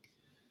anything?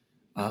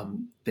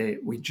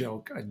 We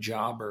joke a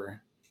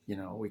jobber,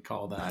 we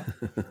call that,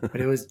 but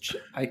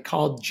I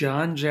called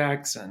John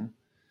Jackson,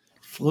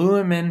 flew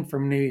him in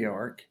from New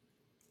York,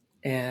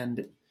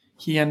 and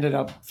he ended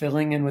up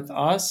filling in with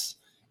us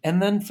and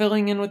then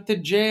filling in with the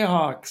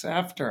Jayhawks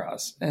after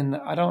us. And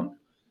I don't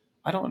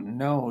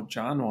know.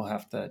 John will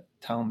have to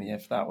tell me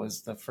if that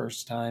was the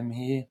first time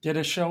he did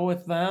a show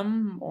with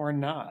them or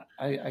not.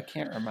 I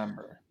can't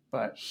remember.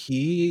 But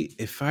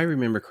if I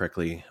remember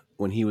correctly,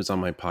 when he was on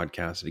my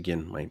podcast,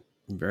 again, my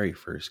very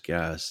first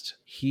guest,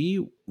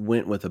 he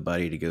went with a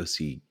buddy to go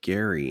see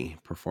Gary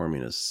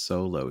performing a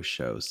solo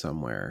show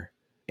somewhere.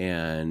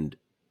 and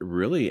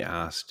really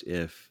asked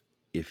if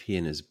he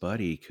and his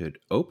buddy could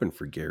open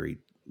for Gary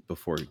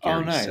before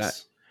Gary's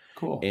set.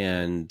 Cool.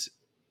 And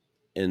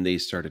they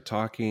started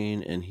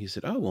talking, and he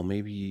said, "Oh, well,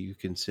 maybe you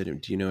can sit in.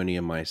 Do you know any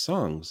of my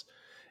songs?"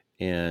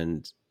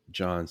 And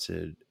John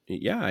said,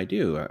 "Yeah, I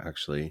do,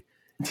 actually."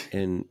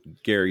 And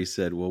Gary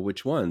said, "Well,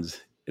 which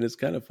ones?" And it's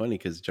kind of funny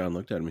because John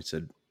looked at him and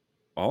said,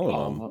 all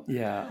of them.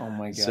 Yeah. Oh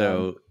my God.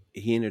 So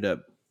he ended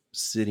up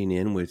sitting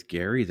in with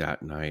Gary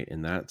that night.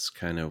 And that's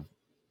kind of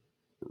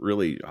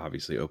really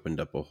obviously opened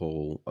up a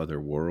whole other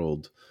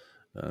world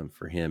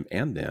for him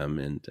and them.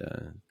 And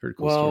pretty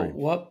cool story.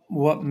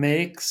 What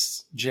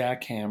makes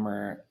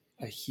Jackhammer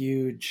a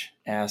huge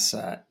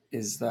asset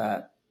is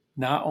that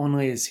not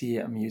only is he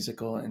a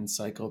musical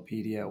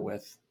encyclopedia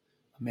with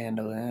a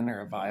mandolin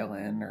or a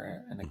violin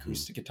or an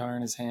acoustic guitar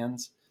in his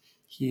hands,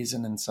 he's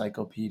an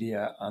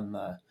encyclopedia on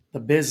the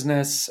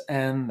business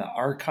and the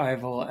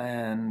archival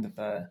and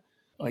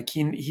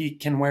he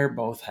can wear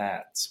both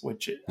hats,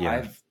 which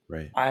I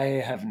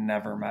have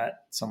never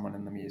met someone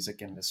in the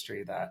music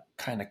industry that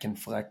kind of can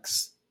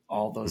flex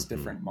all those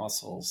different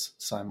muscles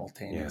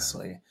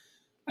simultaneously. Yeah.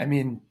 I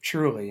mean,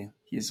 truly,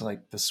 he's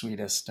like the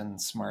sweetest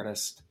and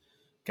smartest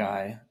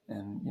guy.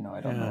 And, I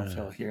don't know if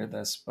he'll hear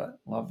this, but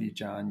love you,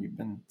 John. You've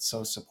been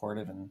so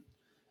supportive and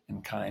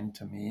kind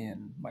to me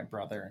and my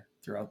brother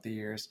throughout the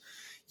years.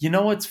 You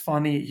know what's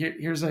funny?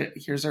 Here's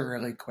a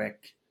really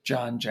quick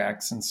John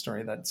Jackson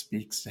story that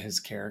speaks to his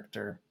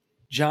character.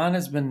 John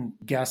has been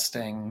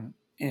guesting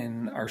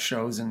in our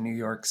shows in New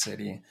York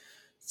City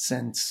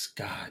since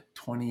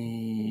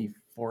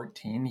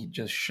 2014. He'd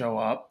just show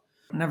up,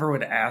 never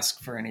would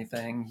ask for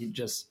anything. He'd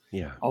just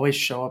always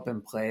show up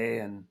and play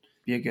and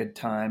be a good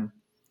time.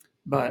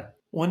 But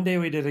one day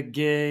we did a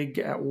gig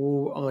at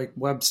like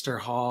Webster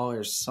Hall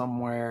or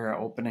somewhere,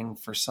 opening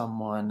for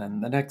someone.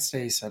 And the next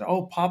day he said,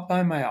 "Oh, pop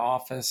by my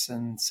office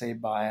and say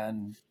bye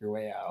on your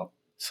way out."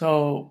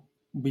 So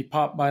we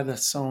popped by the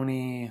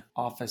Sony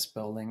office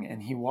building,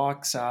 and he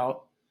walks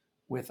out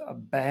with a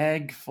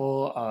bag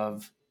full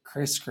of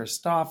Chris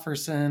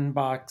Christopherson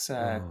box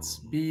sets,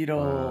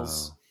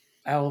 Beatles,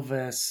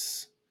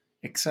 Elvis,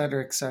 et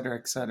cetera, et cetera,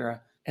 et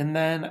cetera. And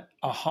then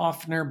a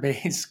Hofner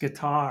bass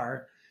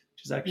guitar,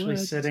 which is actually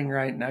sitting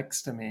right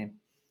next to me,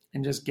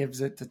 and just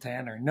gives it to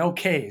Tanner. No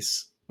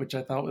case, which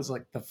I thought was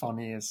like the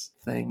funniest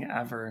thing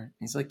ever.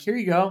 He's like, "Here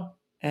you go."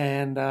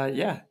 And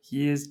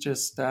he is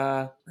just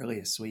really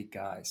a sweet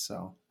guy.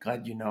 So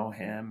glad you know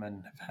him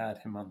and have had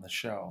him on the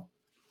show.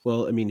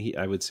 Well, I mean,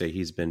 I would say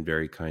he's been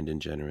very kind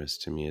and generous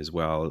to me as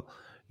well.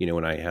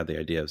 When I had the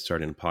idea of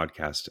starting a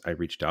podcast, I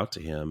reached out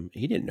to him.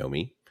 He didn't know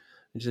me.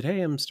 He said,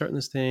 "Hey, I'm starting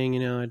this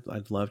thing.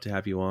 I'd love to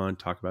have you on,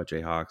 talk about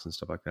Jayhawks and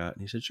stuff like that."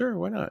 And he said, "Sure,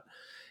 why not?"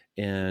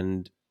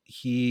 And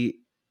he,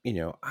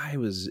 I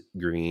was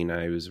green.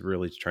 I was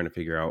really trying to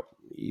figure out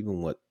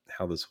even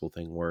how this whole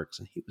thing works.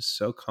 And he was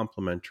so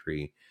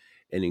complimentary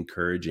and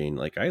encouraging.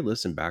 Like, I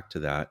listened back to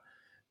that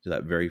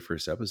very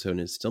first episode,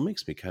 and it still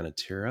makes me kind of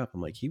tear up.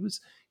 I'm like, he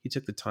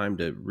took the time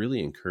to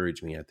really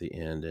encourage me at the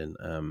end. And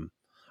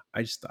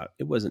I just thought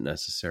it wasn't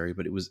necessary,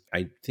 but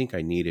I think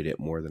I needed it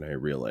more than I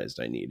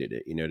realized I needed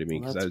it. You know what I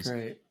mean? Well, that's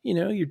great.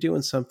 You're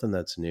doing something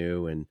that's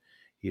new and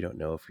you don't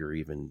know if you're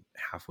even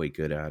halfway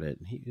good at it.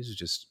 And he was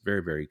just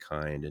very, very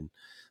kind. And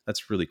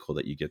that's really cool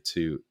that you get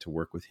to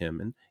work with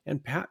him.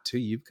 And Pat too.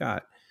 You've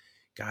got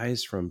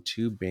guys from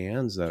two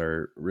bands that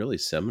are really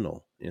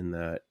seminal in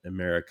that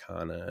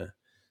Americana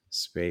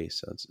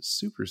space. So it's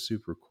super,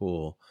 super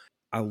cool.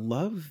 I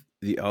love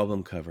the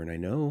album cover, and I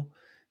know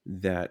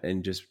that,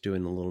 and just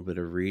doing a little bit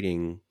of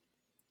reading,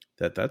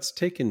 that's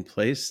taken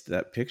place,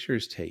 that picture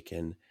is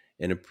taken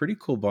in a pretty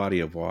cool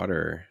body of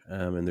water.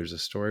 And there's a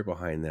story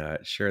behind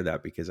that. Share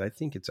that, because I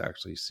think it's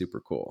actually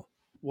super cool.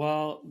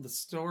 Well, the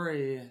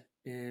story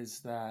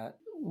is that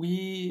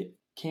we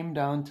came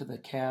down to the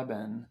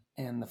cabin,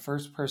 and the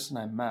first person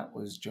I met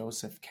was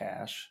Joseph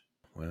Cash.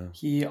 Wow.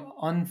 He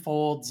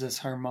unfolds this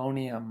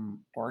harmonium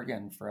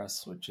organ for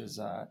us, which is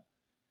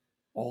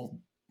old,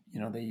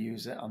 they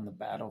use it on the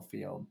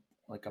battlefield,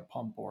 like a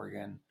pump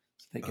organ.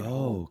 So they can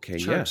hold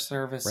church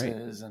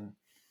services. Right. And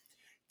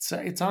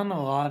it's on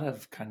a lot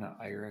of kind of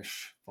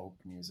Irish folk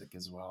music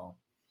as well.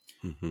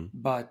 Mm-hmm.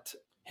 But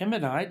him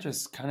and I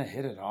just kind of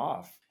hit it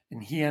off.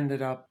 And he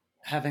ended up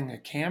having a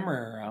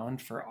camera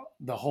around for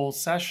the whole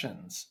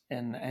sessions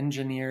and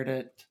engineered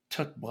it,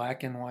 took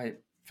black and white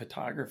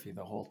photography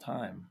the whole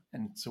time.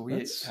 And so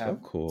we have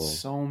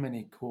so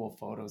many cool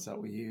photos that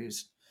we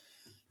used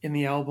in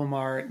the album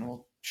art, and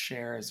we'll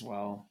share as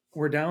well.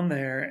 We're down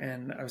there,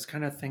 and I was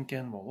kind of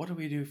thinking, well, what do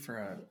we do for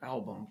an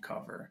album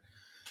cover?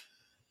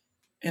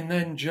 And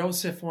then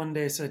Joseph one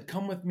day said,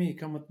 come with me.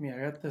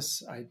 I got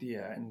this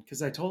idea. And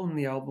because I told him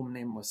the album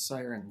name was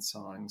Siren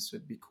Song, so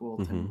it'd be cool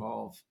to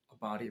involve a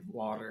body of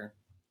water.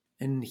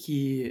 And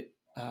he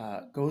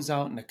goes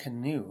out in a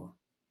canoe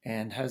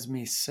and has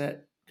me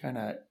sit kind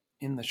of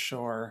in the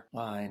shore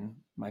line,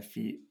 my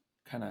feet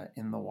kind of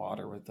in the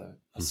water with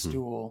a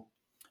stool.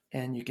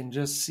 And you can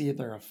just see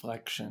the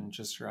reflection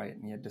just right.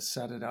 And you had to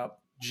set it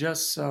up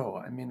just so.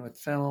 I mean, with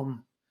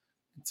film,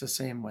 It's the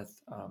same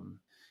with,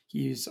 he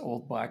used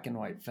old black and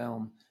white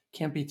film.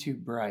 Can't be too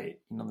bright.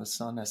 The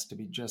sun has to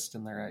be just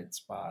in the right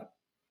spot.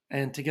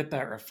 And to get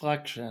that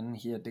reflection,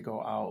 he had to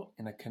go out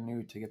in a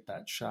canoe to get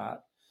that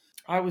shot.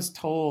 I was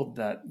told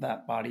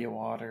that body of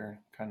water,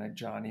 kind of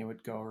Johnny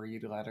would go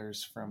read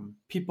letters from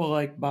people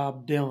like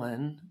Bob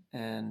Dylan,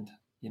 and,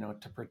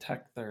 to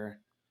protect their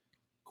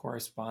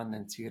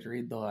correspondence, he would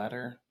read the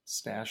letter,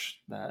 stash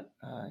that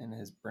in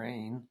his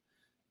brain,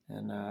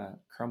 and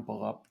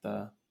crumple up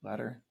the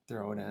letter,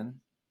 throw it in.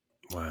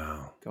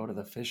 Wow. Go to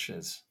the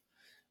fishes.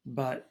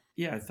 But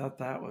yeah, I thought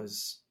that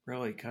was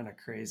really kind of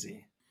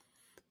crazy.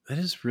 That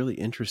is really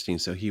interesting.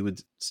 So he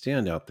would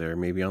stand out there,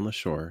 maybe on the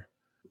shore,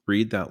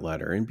 read that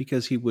letter, and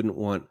because he wouldn't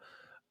want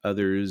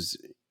others,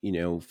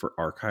 for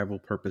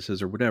archival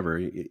purposes or whatever,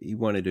 he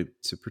wanted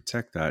to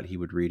protect that. He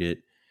would read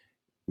it,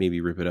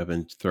 maybe rip it up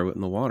and throw it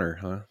in the water,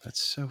 huh?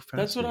 That's so fascinating.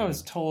 That's what I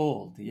was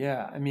told.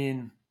 Yeah.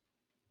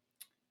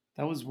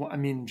 That was,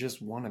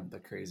 just one of the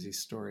crazy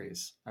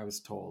stories I was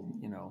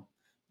told.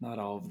 Not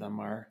all of them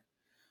are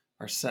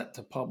set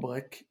to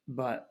public,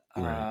 but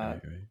right.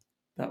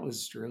 That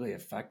was really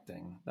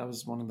affecting. That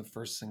was one of the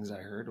first things I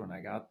heard when I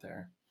got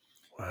there.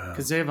 Wow.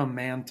 Because they have a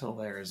mantle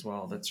there as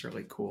well. That's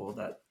really cool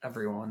that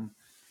everyone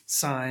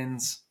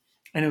signs.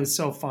 And it was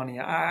so funny.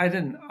 I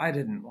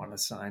didn't want to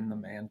sign the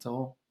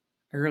mantle.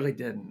 I really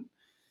didn't.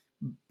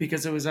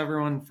 Because it was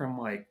everyone from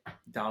like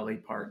Dolly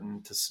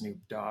Parton to Snoop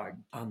Dogg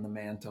on the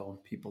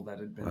mantle, people that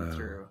had been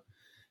through.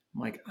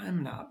 I'm like,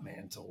 I'm not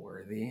mantle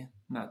worthy,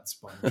 not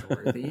sponge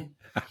worthy.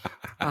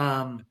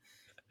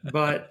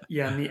 But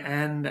yeah, in the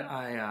end,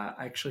 I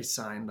actually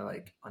signed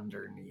like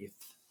underneath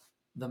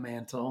the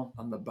mantle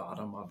on the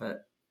bottom of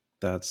it.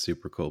 That's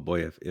super cool.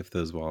 Boy, if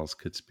those walls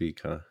could speak,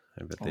 huh?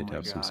 I bet they'd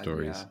have some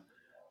stories.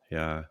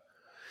 Yeah.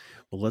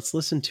 Well, let's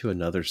listen to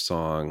another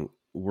song.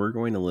 We're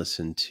going to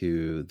listen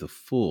to The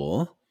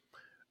Fool,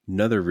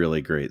 another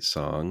really great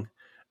song.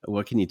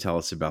 What can you tell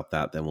us about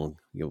that? Then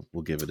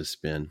we'll give it a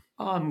spin.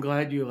 Oh, I'm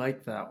glad you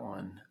like that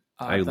one.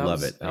 I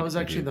love it. That was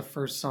actually the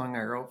first song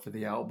I wrote for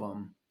the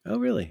album. Oh,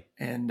 really?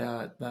 And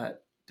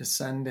that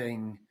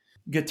descending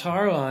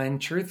guitar line,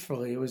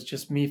 truthfully, it was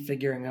just me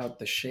figuring out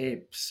the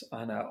shapes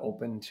on an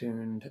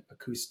open-tuned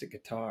acoustic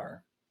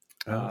guitar.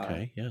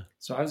 Okay, yeah.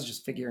 So I was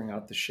just figuring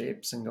out the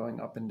shapes and going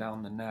up and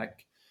down the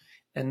neck.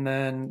 And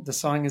then the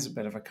song is a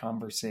bit of a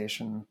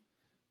conversation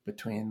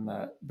between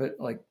the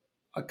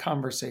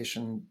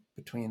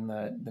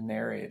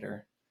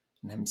narrator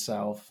and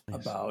himself. Nice.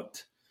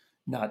 About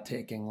not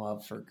taking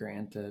love for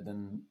granted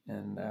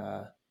and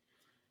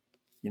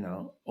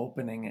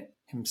opening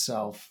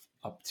himself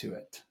up to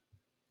it.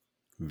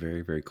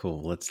 Very, very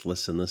cool. Let's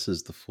listen. This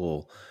is The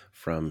Fool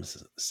from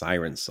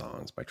Siren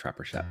Songs by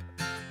Trapper Schoepp.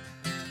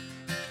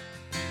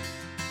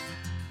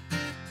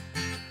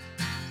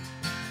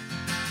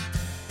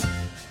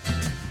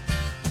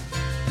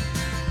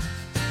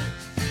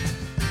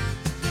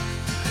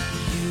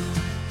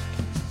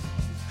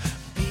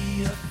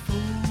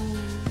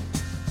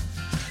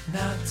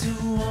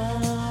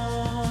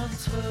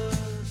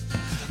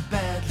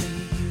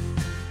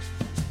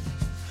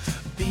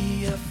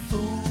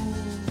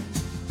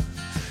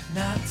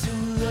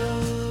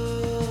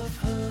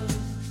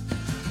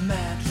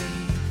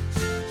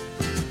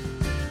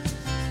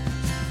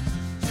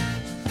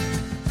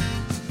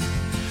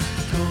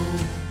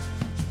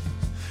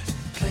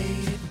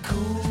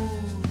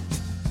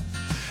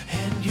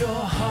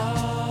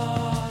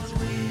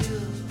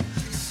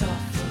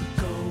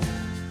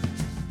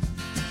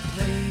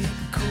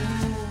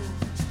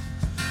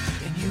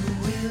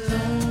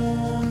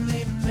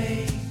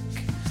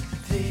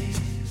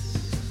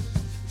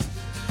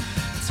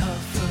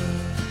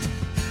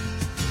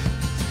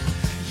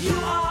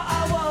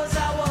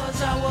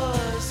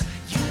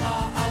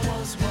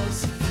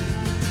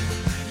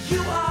 You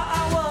are,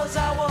 I was,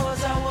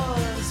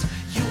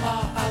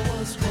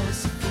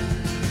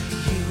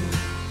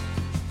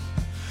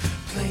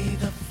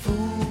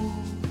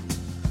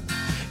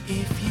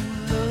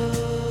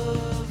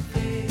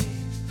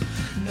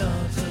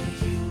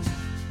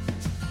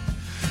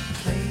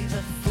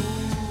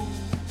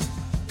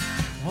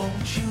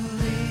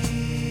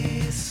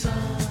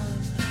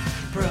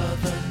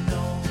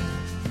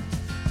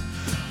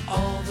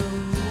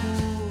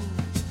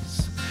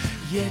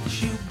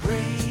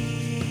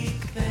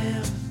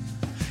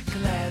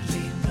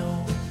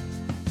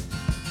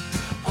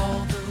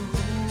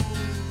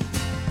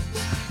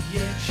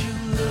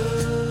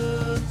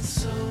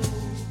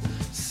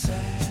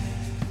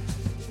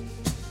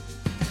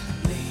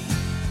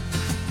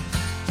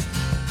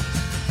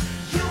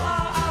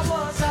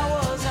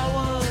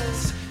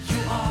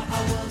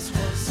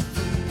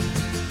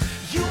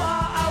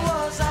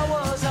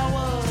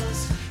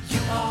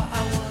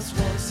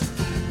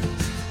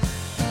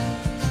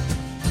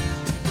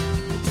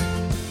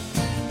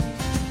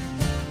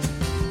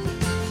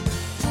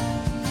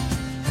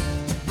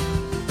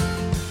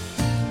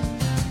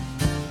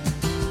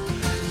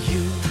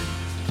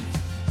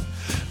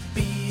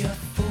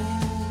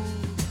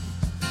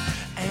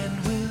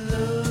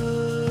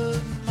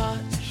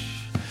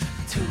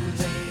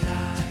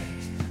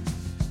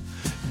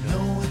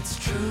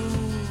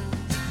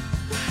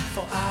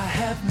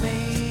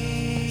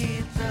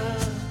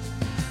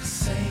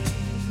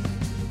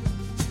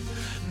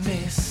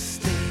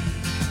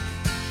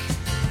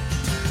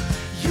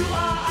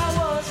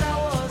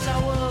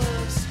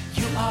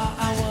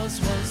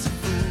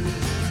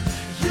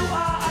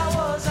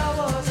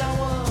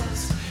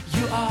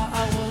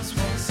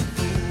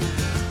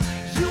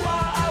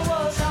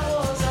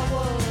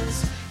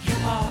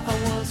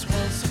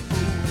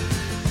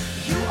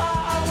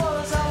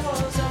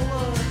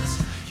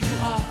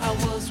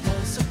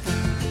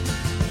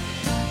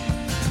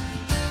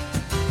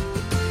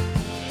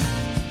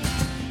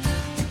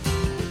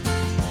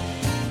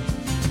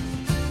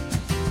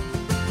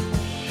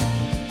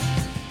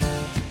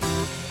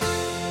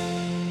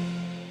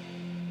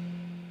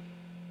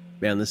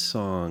 Man, this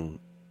song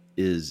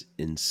is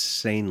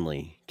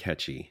insanely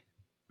catchy.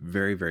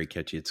 Very, very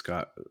catchy. It's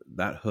got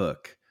that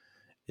hook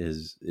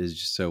is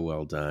just so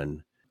well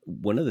done.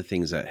 One of the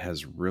things that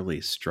has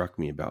really struck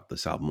me about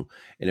this album,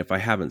 and if I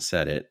haven't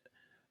said it,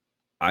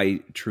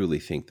 I truly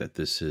think that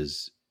this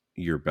is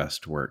your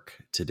best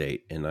work to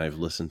date. And I've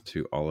listened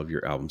to all of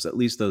your albums, at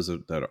least those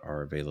that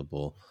are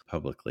available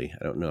publicly.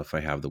 I don't know if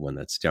I have the one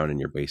that's down in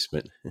your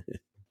basement.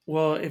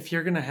 Well, if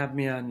you're going to have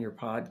me on your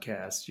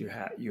podcast, you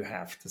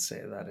have to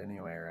say that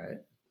anyway, right?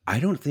 I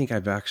don't think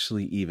I've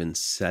actually even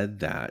said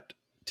that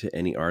to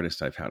any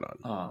artist I've had on.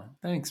 Oh,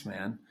 thanks,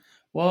 man.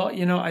 Well,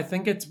 I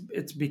think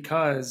it's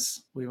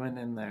because we went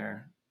in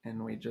there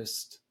and we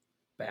just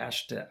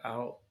bashed it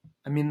out.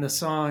 I mean, the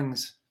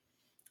songs,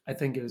 I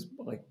think it was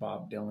like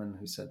Bob Dylan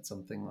who said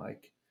something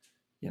like,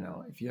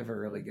 if you have a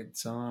really good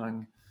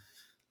song,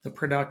 the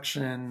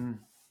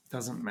production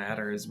doesn't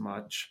matter as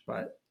much,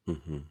 but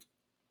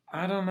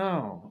I don't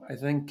know. I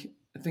think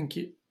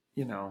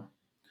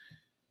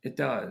it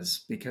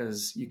does,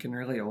 because you can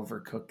really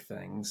overcook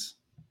things,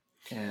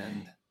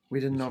 and we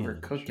didn't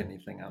overcook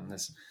anything on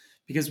this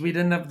because we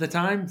didn't have the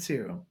time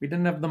to. We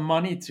didn't have the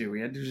money to.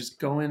 We had to just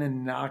go in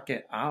and knock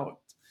it out.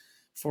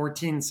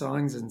 14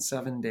 songs in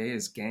 7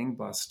 days,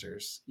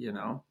 gangbusters,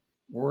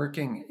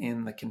 Working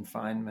in the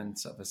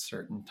confinements of a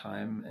certain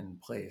time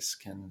and place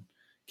can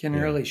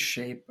really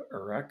shape a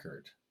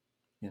record,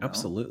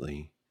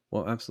 Absolutely.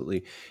 Well,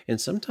 absolutely.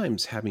 And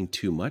sometimes having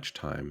too much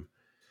time,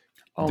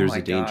 oh, there's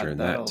a danger in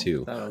that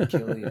too. That'll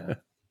kill you.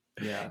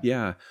 Yeah.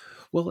 Yeah.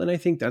 Well, and I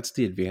think that's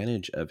the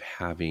advantage of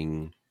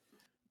having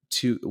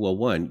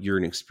one, you're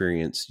an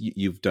experienced,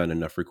 you've done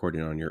enough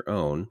recording on your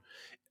own.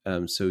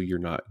 So you're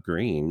not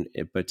green,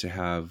 but to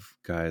have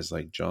guys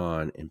like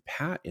John and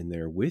Pat in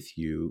there with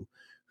you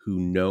who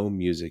know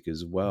music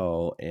as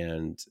well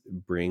and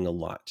bring a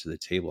lot to the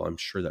table, I'm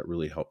sure that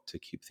really helped to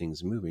keep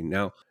things moving.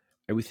 Now,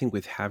 I would think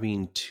with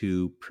having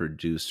two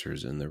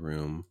producers in the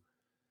room,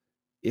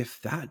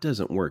 if that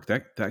doesn't work,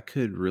 that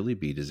could really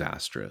be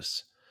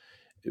disastrous,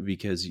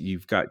 because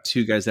you've got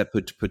two guys that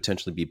could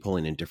potentially be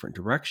pulling in different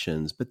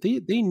directions, but they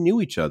knew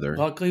each other.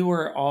 Luckily,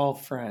 we're all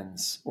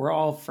friends.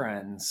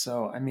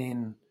 So, I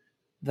mean,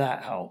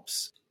 that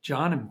helps.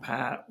 John and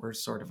Pat were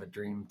sort of a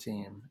dream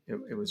team.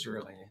 It was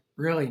really,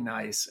 really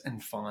nice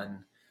and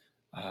fun.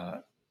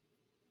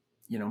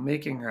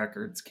 Making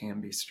records can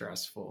be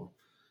stressful,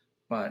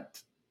 but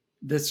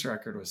this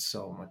record was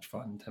so much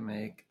fun to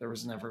make. There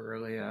was never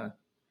really a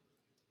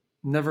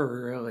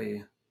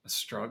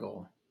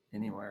struggle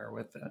anywhere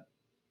with it.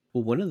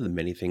 Well, one of the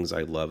many things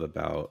I love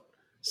about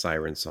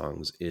Siren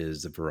songs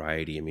is the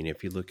variety. I mean,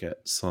 if you look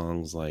at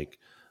songs like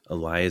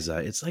Eliza,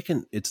 it's like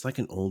an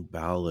old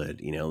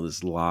ballad,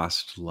 this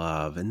lost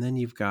love. And then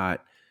you've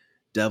got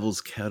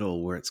Devil's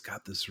Kettle, where it's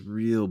got this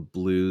real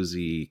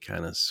bluesy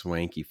kind of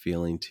swanky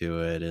feeling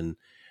to it. And,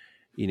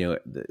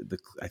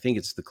 I think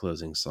it's the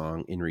closing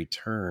song, In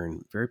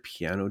Return, very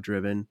piano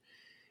driven.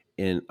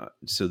 And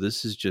so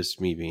this is just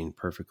me being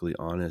perfectly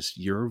honest.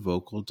 Your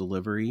vocal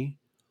delivery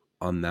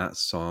on that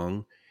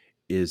song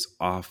is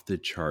off the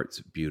charts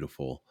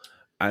beautiful.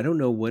 I don't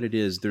know what it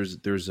is.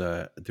 There's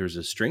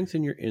a strength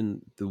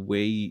in the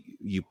way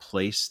you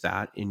place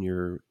that in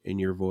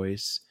your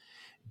voice,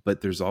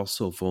 but there's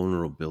also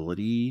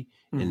vulnerability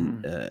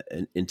and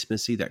an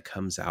intimacy that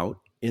comes out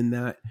in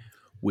that,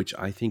 which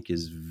I think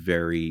is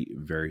very,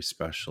 very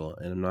special.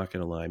 And I'm not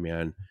going to lie,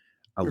 man,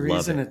 I love it. The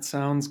reason it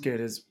sounds good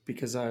is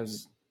because I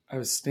was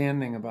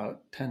standing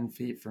about 10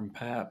 feet from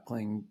Pat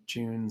playing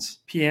June's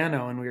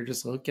piano, and we were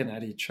just looking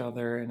at each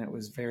other, and it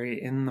was very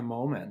in the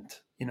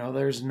moment.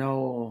 There's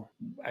no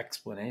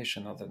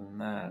explanation other than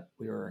that.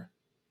 We were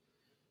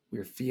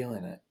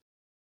feeling it.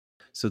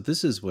 So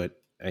this is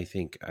what I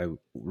think I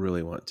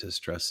really want to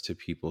stress to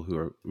people who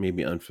are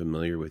maybe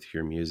unfamiliar with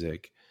your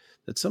music,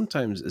 that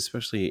sometimes,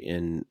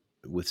 especially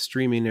with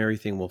streaming and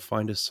everything, we'll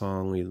find a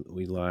song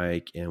we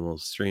like and we'll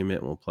stream it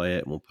and we'll play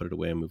it and we'll put it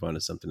away and move on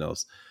to something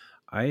else.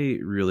 I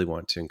really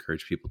want to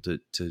encourage people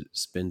to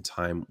spend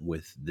time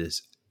with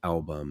this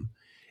album.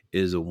 It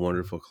is a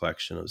wonderful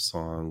collection of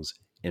songs,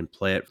 and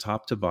play it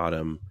top to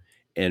bottom.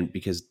 And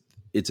because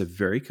it's a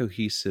very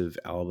cohesive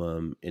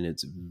album and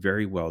it's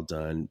very well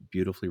done,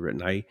 beautifully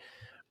written. I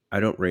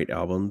don't rate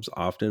albums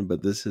often,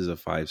 but this is a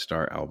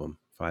 5-star album,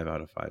 5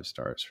 out of 5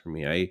 stars for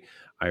me.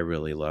 I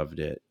really loved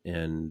it,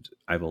 and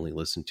I've only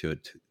listened to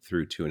it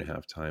through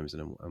 2.5 times,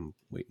 and I'm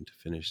waiting to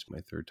finish my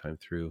 3rd time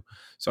through.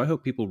 So I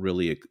hope people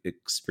really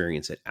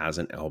experience it as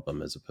an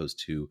album as opposed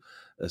to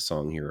a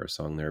song here or a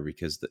song there,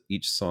 because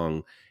each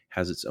song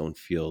has its own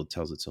feel,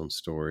 tells its own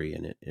story,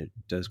 and it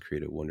does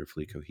create a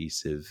wonderfully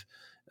cohesive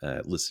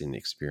listening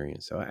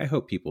experience. So I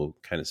hope people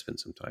kind of spend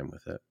some time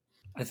with it.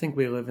 I think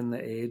we live in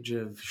the age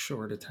of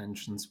short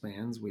attention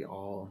spans. We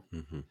all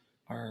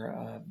are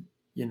a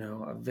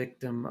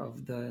victim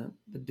of the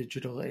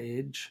digital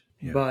age.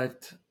 Yeah.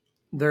 But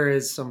there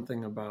is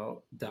something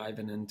about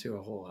diving into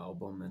a whole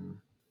album and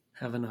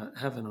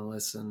having a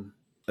listen.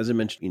 As I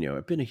mentioned,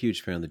 I've been a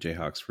huge fan of the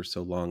Jayhawks for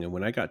so long. And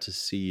when I got to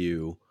see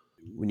you,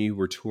 when you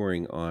were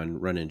touring on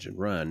Run Engine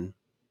Run,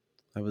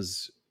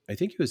 I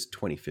think it was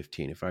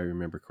 2015, if I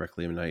remember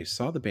correctly. I mean, I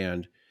saw the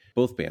band,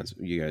 both bands,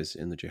 you guys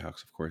in the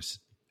Jayhawks, of course,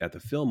 at the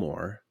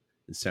Fillmore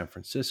in San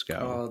Francisco.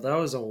 Oh, that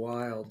was a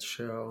wild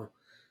show.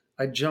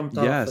 I jumped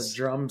off the Yes.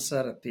 drum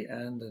set at the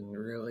end and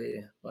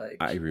really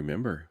I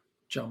remember.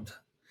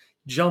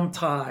 jumped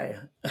high.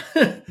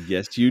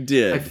 Yes, you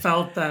did. I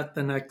felt that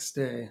the next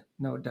day,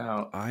 no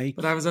doubt.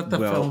 But I was at the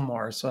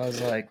Fillmore, so I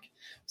was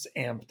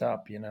amped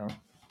up, you know.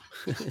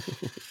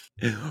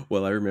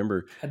 Well, I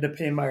remember. Had to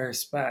pay my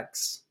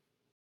respects.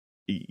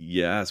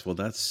 Yes, well,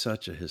 that's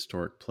such a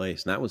historic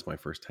place. And that was my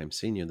first time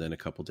seeing you. Then a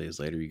couple days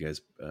later, you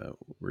guys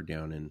were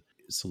down in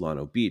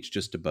Solano Beach,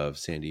 just above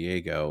San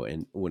Diego.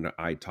 And when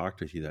I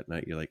talked with you that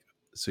night, you're like,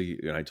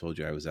 and I told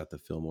you I was at the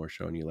Fillmore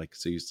show, and you're like,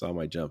 so you saw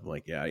my jump? I'm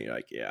like, yeah. You're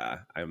like, yeah,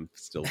 I'm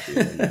still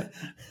feeling that.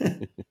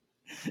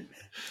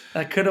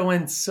 That could have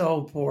went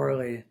so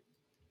poorly.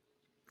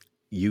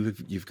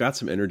 You've got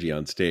some energy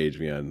on stage,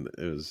 man.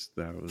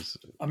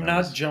 I'm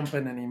not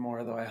jumping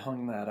anymore, though. I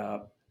hung that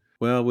up.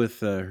 Well, with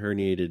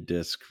herniated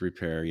disc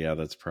repair, yeah,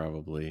 that's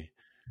probably.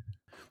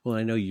 Well,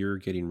 I know you're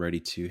getting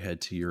ready to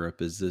head to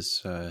Europe. Is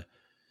this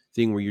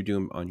thing where you're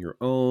doing on your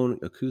own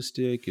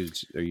acoustic?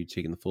 Are you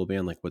taking the full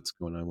band? Like, what's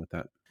going on with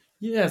that?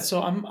 Yeah,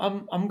 so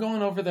I'm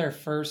going over there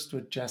first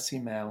with Jesse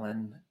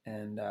Malin,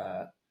 and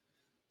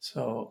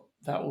so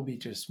that will be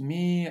just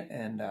me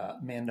and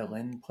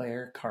mandolin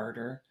player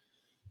Carter,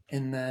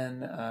 and then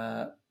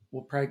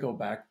we'll probably go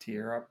back to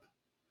Europe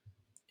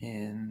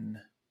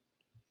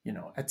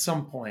at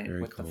some point.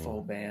 Very with cool. The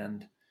full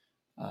band.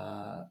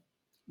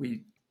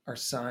 We are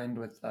signed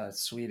with a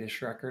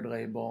Swedish record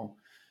label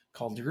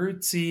called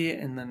Rootsy,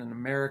 and then in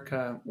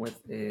America with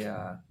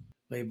a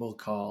label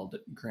called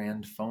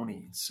Grand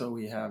Phony. So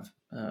we have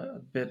a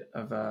bit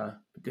of a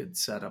good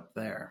setup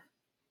there.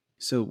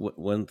 So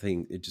one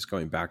thing, just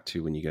going back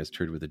to when you guys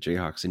toured with the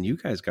Jayhawks, and you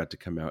guys got to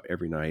come out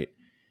every night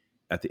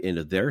at the end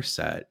of their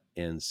set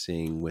and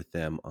sing with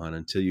them on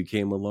Until You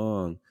Came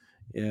Along.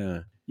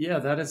 Yeah. Yeah,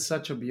 that is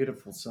such a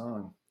beautiful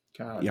song.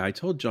 God. Yeah, I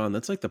told John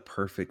that's like the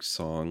perfect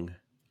song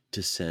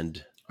to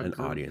send an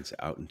audience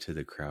out into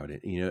the crowd. And,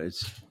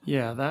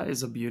 that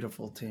is a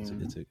beautiful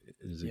tune. It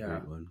is a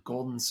great one.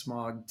 Golden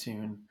Smog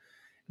tune.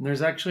 And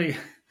there's actually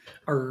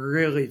a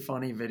really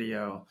funny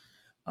video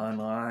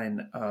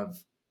online of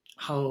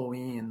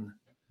Halloween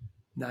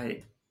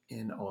night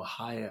in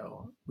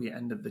Ohio. We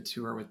ended the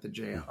tour with the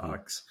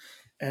Jayhawks,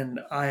 and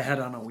I had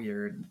on a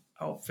weird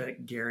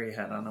outfit. Gary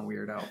had on a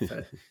weird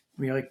outfit.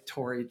 We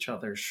tore each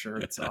other's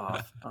shirts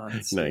off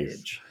on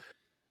stage.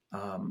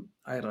 Nice.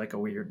 I had a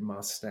weird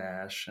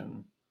mustache,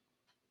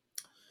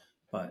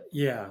 but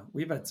yeah,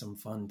 we've had some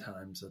fun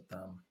times with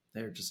them.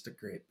 They're just a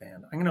great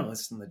band. I'm going to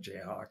listen to the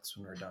Jayhawks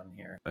when we're done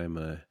here. I'm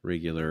a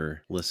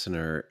regular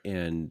listener,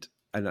 and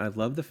I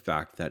love the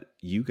fact that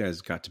you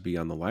guys got to be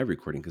on the live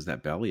recording, because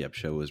that Belly Up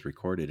show was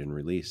recorded and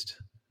released.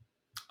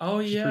 Oh,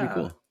 yeah. Pretty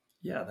cool.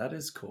 Yeah, that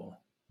is cool.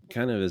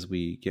 Kind of as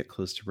we get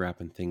close to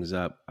wrapping things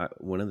up,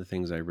 one of the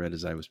things I read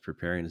as I was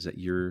preparing is that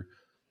you're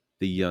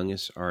the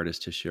youngest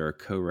artist to share a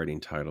co-writing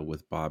title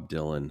with Bob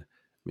Dylan.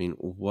 I mean,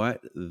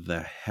 what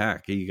the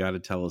heck? You got to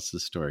tell us the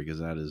story, because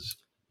that is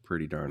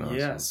pretty darn awesome.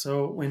 Yeah,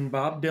 so when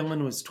Bob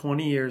Dylan was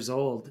 20 years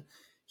old,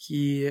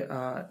 he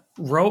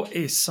wrote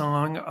a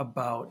song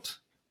about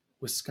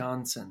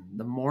Wisconsin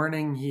the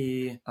morning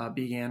he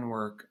began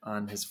work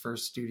on his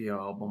first studio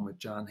album with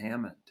John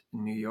Hammond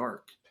in New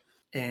York.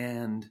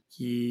 And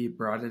he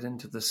brought it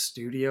into the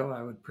studio,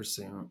 I would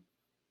presume,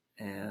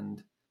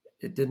 and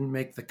it didn't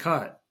make the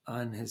cut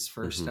on his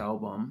first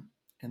album.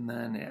 And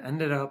then it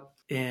ended up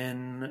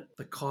in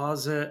the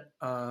closet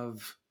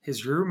of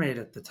his roommate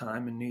at the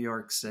time in New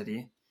York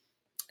City.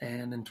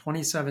 And in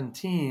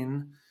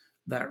 2017,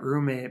 that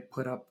roommate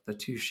put up the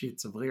 2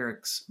 sheets of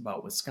lyrics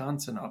about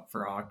Wisconsin up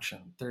for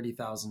auction,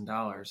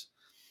 $30,000.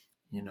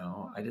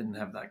 I didn't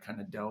have that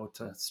kind of dough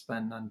to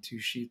spend on 2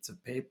 sheets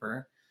of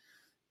paper.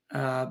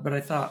 But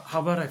I thought,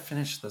 how about I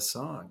finish the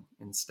song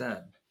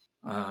instead?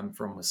 I'm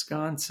from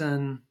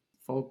Wisconsin,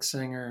 folk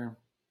singer,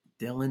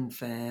 Dylan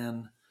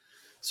fan.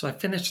 So I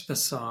finished the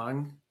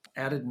song,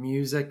 added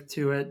music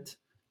to it,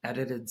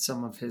 edited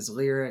some of his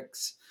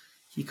lyrics.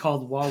 He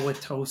called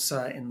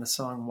Wauwatosa in the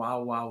song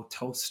Wow Wow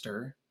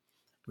Toaster,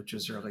 which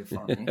was really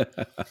funny.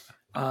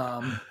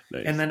 Nice.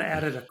 And then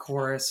added a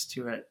chorus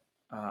to it,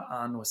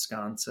 on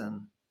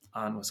Wisconsin,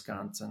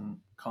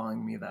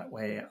 calling me that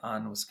way,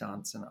 on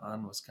Wisconsin.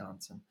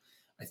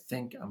 I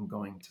think I'm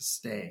going to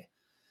stay.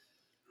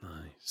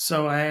 Nice.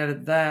 So I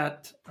added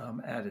that,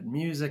 added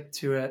music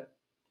to it.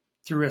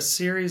 Through a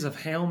series of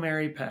Hail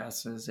Mary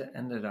passes, it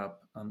ended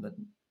up on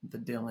the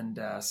Dylan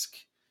desk.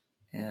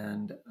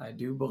 And I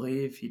do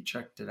believe he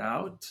checked it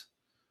out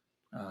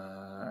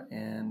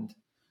and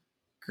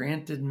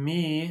granted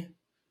me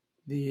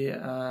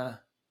the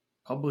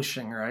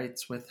publishing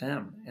rights with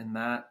him. And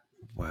that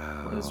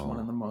was one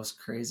of the most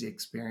crazy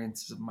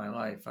experiences of my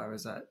life. I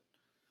was at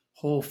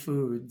Whole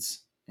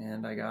Foods,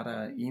 and I got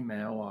an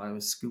email while I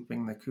was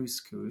scooping the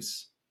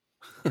couscous,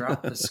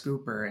 dropped the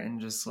scooper,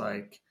 and just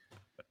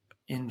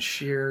in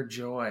sheer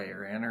joy,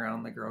 ran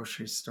around the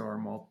grocery store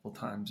multiple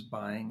times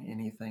buying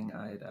anything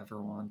I'd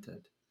ever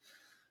wanted.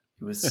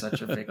 It was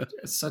such a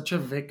such a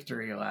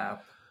victory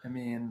lap. I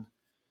mean,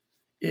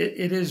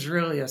 it is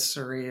really a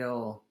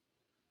surreal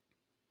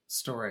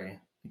story.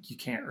 Like, you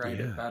can't write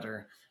it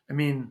better. I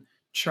mean,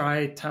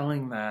 try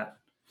telling that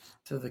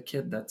to the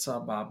kid that saw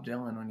Bob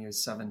Dylan when he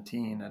was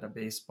 17 at a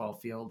baseball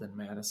field in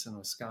Madison,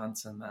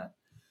 Wisconsin, that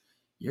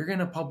you're going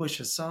to publish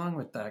a song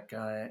with that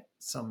guy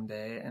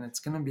someday, and it's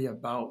going to be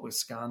about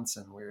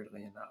Wisconsin,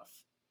 weirdly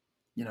enough.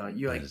 You know,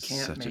 you like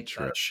can't make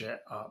that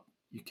shit up.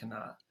 You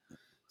cannot.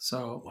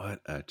 So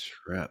what a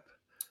trip.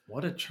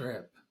 What a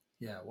trip.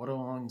 Yeah, what a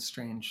long,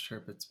 strange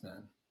trip it's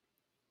been.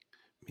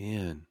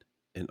 Man,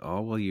 and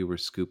all while you were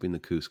scooping the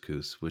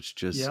couscous, which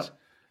just,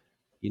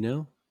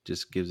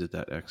 just gives it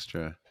that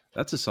extra.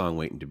 That's a song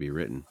waiting to be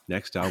written.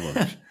 Next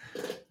album.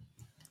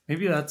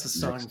 Maybe that's a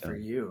song for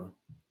you.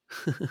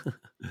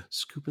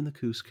 Scooping the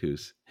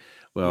couscous.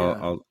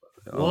 Well,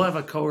 yeah. We'll have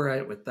a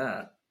co-write with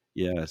that.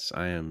 Yes,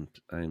 I am.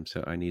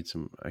 I need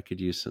some. I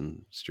could use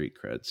some street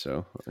cred,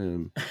 so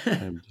I'm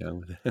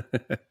down with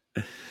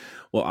it.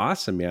 Well,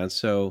 awesome, man.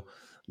 So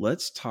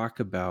let's talk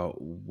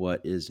about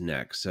what is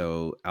next.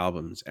 So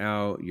album's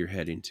out. You're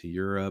heading to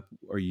Europe.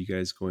 Are you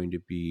guys going to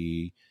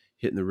be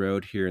hitting the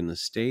road here in the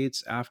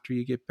States after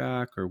you get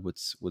back, or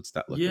what's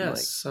that looking like?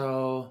 Yes.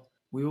 So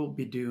we will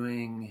be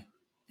doing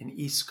an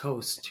East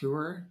Coast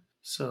tour.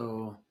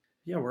 So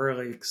yeah, we're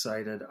really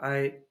excited.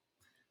 I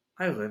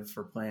live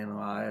for playing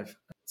live.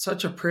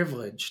 Such a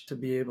privilege to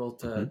be able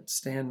to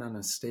stand on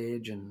a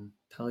stage and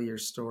tell your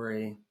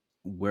story.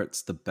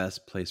 Where's the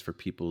best place for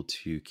people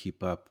to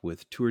keep up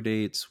with tour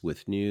dates,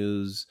 with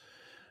news,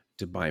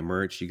 to buy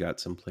merch? You got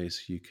some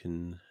place you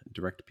can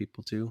direct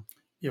people to?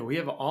 Yeah, we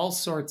have all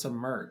sorts of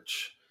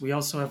merch. We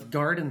also have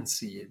garden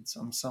seeds.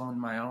 I'm selling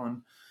my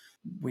own.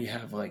 We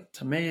have like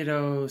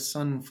tomato,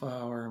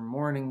 sunflower,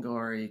 morning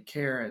glory,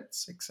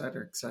 carrots, et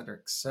cetera, et cetera,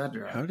 et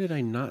cetera. How did I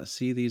not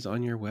see these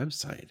on your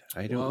website?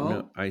 I don't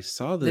know. I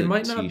saw they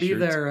might not be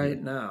there right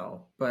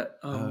now, but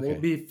we'll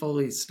be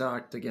fully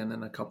stocked again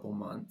in a couple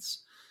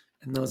months.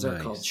 And those are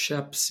called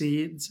Schoepp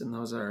seeds, and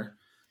those are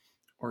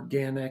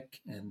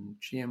organic and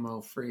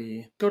GMO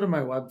free. Go to my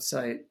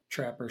website,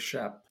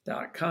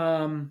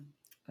 trapperschoepp.com.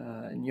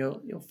 And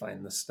you'll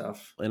find the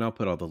stuff. And I'll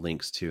put all the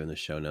links too in the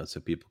show notes so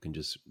people can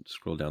just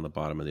scroll down the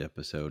bottom of the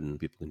episode and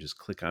people can just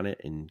click on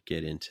it and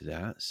get into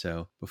that.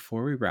 So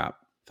before we wrap,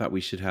 thought we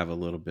should have a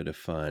little bit of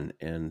fun,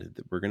 and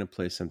we're going to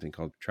play something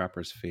called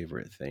Trapper's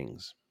Favorite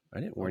Things. I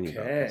didn't warn you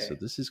about this, so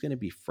this is going to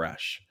be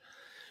fresh.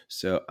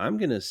 So I'm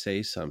going to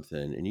say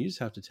something, and you just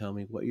have to tell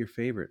me what your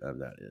favorite of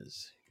that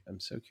is.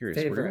 I'm so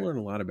curious. We're going to learn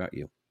a lot about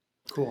you.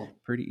 Cool.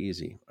 Pretty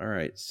easy. All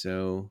right.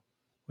 So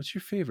what's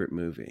your favorite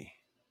movie?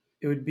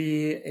 It would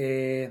be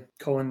a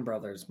Coen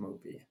Brothers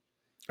movie.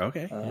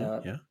 Okay.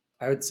 Yeah.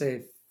 I would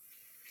say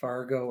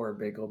Fargo or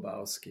Big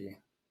Lebowski.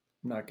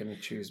 I'm not going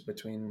to choose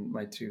between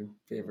my two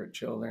favorite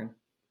children.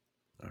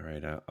 All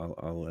right.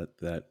 I'll let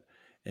that.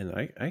 And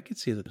I could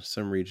see that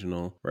some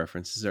regional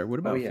references there. What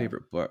about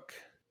favorite book?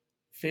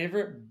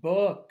 Favorite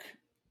book?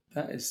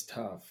 That is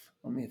tough.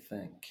 Let me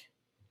think.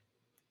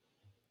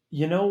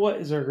 You know what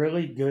is a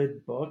really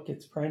good book?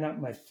 It's probably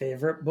not my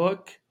favorite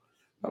book,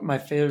 but my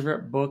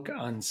favorite book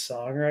on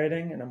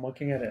songwriting, and I'm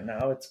looking at it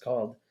now. It's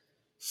called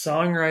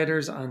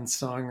Songwriters on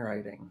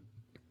Songwriting.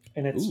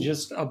 And it's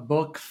just a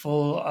book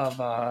full of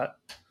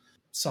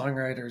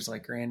songwriters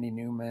like Randy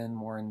Newman,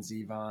 Warren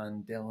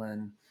Zevon,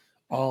 Dylan,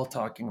 all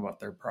talking about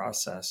their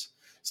process.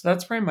 So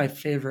that's probably my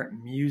favorite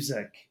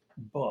music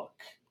book.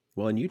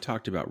 Well, and you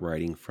talked about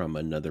writing from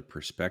another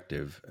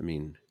perspective. I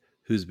mean,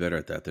 who's better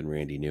at that than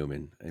Randy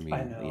Newman? I mean,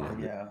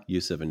 the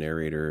use of a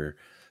narrator,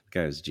 the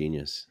guy was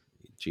genius.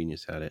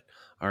 Genius at it.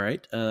 All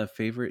right.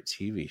 Favorite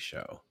TV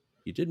show?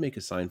 You did make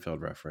a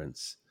Seinfeld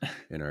reference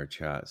in our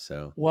chat.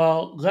 So,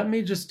 well, let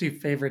me just do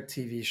favorite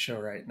TV show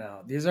right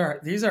now. These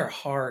are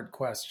hard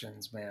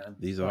questions, man.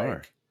 These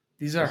are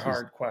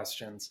hard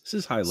questions. This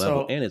is high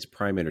level, and it's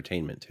prime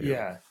entertainment too.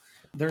 Yeah.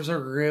 There's a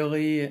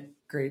really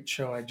great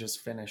show I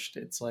just finished.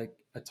 It's like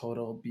a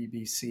total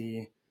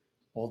BBC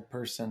old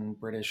person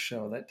British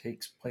show that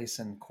takes place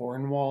in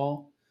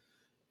Cornwall.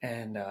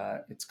 And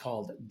it's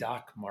called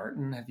Doc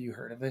Martin. Have you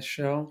heard of this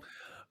show?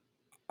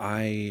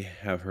 I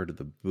have heard of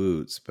the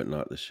Boots, but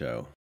not the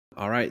show.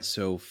 All right.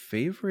 So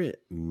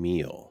favorite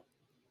meal?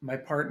 My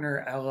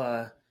partner,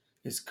 Ella,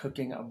 is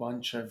cooking a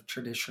bunch of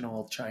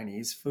traditional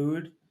Chinese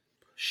food.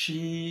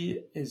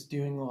 She is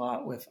doing a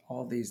lot with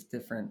all these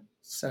different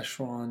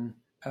Szechuan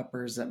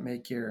peppers that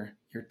make your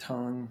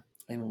tongue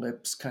and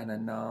lips kind of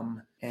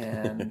numb.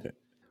 And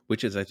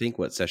which is, I think,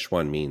 what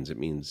Szechuan means. It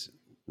means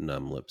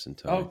numb lips and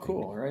tongue. Oh,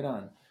 cool. Right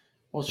on.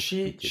 Well,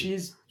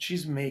 she's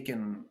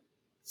making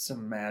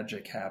some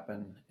magic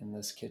happen in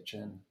this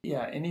kitchen.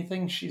 Yeah,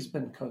 anything she's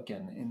been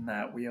cooking in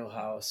that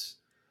wheelhouse,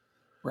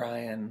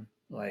 Brian,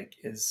 like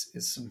is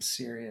some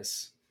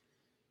serious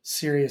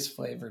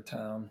flavor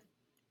town.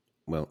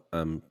 Well,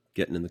 I'm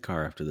getting in the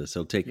car after this.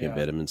 It'll take me a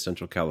bit. I'm in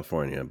Central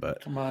California, but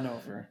come on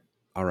over.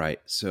 All right.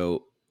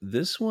 So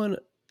this one,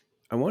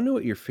 I want to know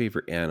what your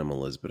favorite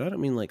animal is, but I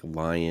don't mean like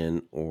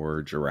lion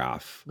or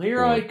giraffe.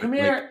 Leroy, come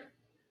here.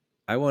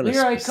 I want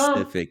Leroy,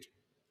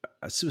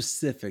 a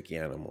specific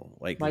animal.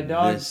 Like my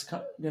dog's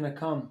gonna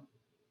come.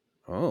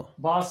 Oh.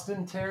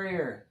 Boston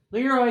Terrier.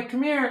 Leroy,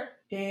 come here.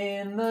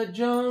 In the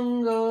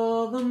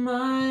jungle, the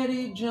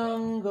mighty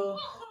jungle,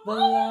 the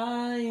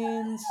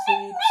lion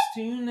sleeps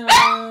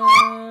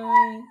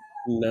tonight.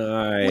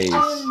 Nice. In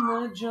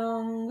the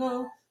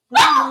jungle, the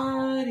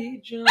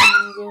mighty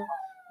jungle,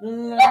 the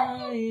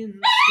lion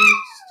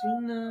sleeps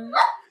tonight.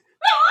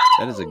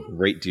 That is a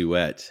great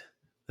duet.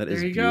 That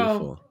is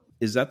beautiful. Go.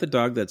 Is that the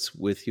dog that's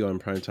with you on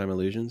Primetime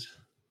Illusions?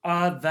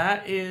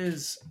 That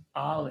is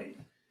Ollie.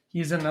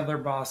 He's another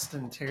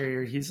Boston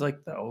Terrier. He's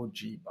like the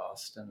OG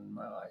Boston in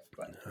my life.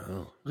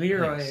 But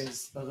Leroy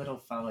is the little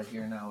fella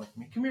here now with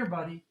me. Come here,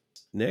 buddy.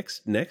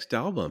 Next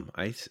album.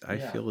 I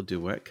feel a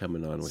duet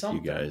coming on with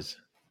you guys.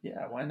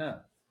 Yeah, why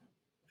not?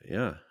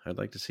 Yeah, I'd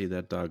like to see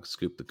that dog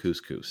scoop the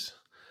couscous.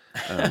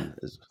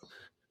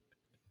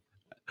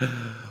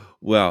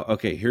 Well,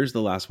 okay, here's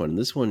the last one.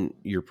 This one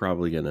you're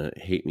probably gonna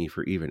hate me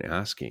for even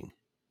asking.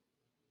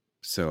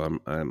 So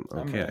I'm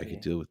okay.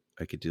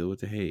 I could deal with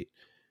the hate.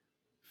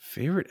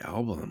 Favorite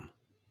album,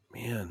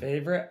 man.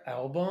 Favorite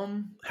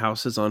album?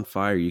 House is on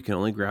Fire. You can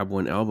only grab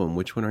one album.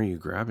 Which one are you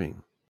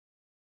grabbing?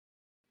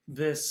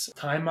 This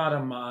Time Out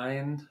of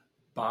Mind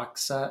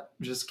box set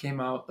just came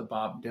out, the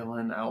Bob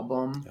Dylan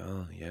album.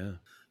 Oh, yeah.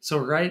 So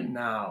right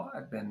now,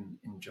 I've been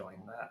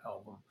enjoying that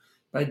album.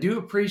 But I do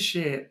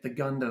appreciate the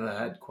gun to the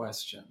head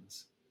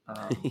questions,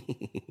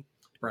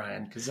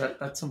 Brian, because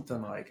that's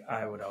something like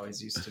I would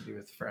always used to do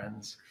with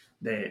friends.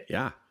 They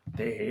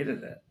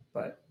hated it,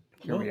 but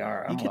here we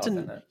are. I'm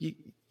loving it.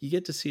 You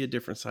get to see a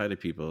different side of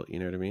people. You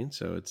know what I mean?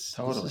 So this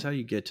is how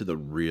you get to the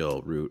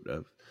real root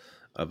of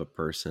a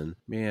person.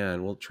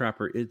 Man, well,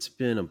 Trapper, it's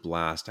been a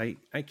blast. I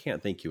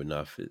can't thank you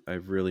enough.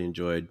 I've really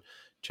enjoyed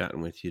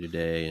chatting with you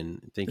today, and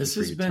thank you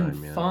for your time, man. This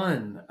has been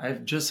fun.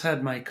 I've just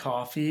had my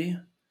coffee,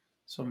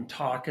 so I'm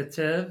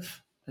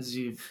talkative, as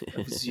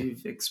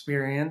you've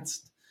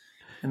experienced.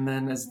 And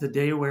then as the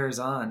day wears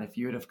on, if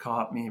you would have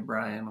caught me,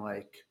 Brian,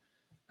 like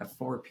at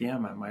 4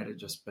 p.m., I might have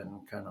just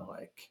been kind of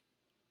like,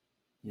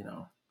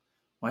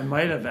 I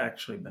might have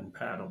actually been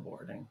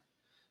paddleboarding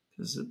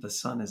because the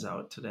sun is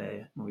out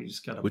today and we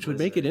just got to. Which would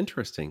make it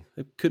interesting.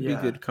 It could be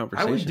a good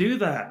conversation. I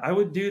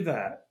would do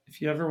that.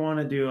 If you ever want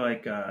to do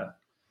like a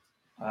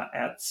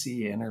at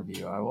sea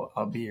interview,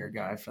 I'll be your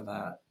guy for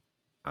that.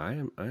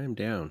 I am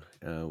down.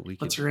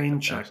 Let's rain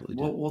check.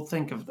 We'll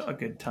think of a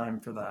good time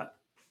for that.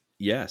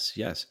 Yes.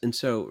 And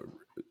so,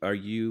 are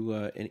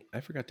you? I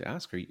forgot to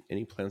ask. Are you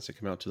any plans to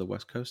come out to the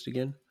West Coast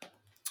again?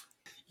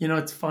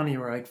 It's funny.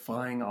 We're like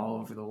flying all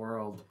over the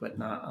world, but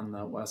not on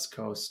the West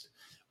Coast.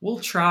 We'll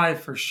try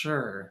for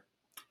sure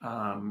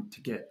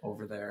to get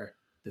over there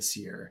this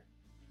year.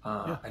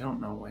 I don't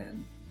know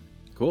when.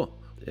 Cool.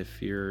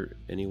 If you're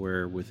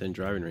anywhere within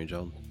driving range,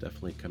 I'll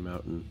definitely come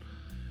out and.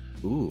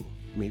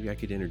 Maybe I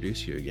could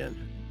introduce you again.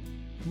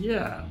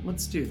 Yeah,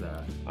 let's do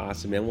that.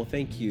 Awesome, man. Well,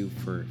 thank you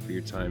for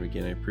your time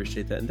again. I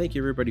appreciate that. And thank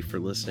you, everybody, for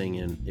listening.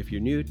 And if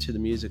you're new to the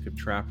music of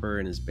Trapper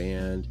and his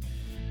band,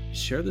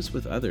 share this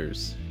with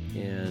others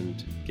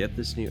and get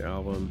this new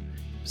album.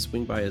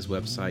 Swing by his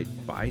website,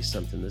 buy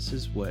something. This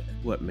is what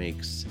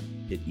makes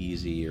it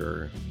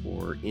easier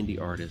for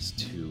indie artists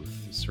to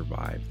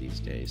survive these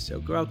days. So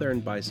go out there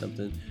and buy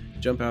something.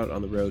 Jump out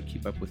on the road,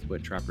 keep up with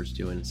what Trapper's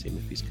doing, and see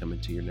if he's coming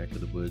to your neck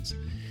of the woods.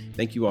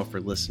 Thank you all for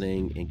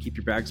listening, and keep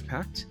your bags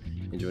packed,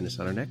 and join us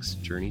on our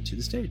next Journey to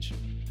the Stage.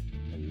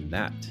 And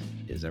that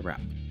is a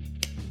wrap.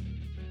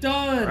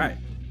 Done! All right.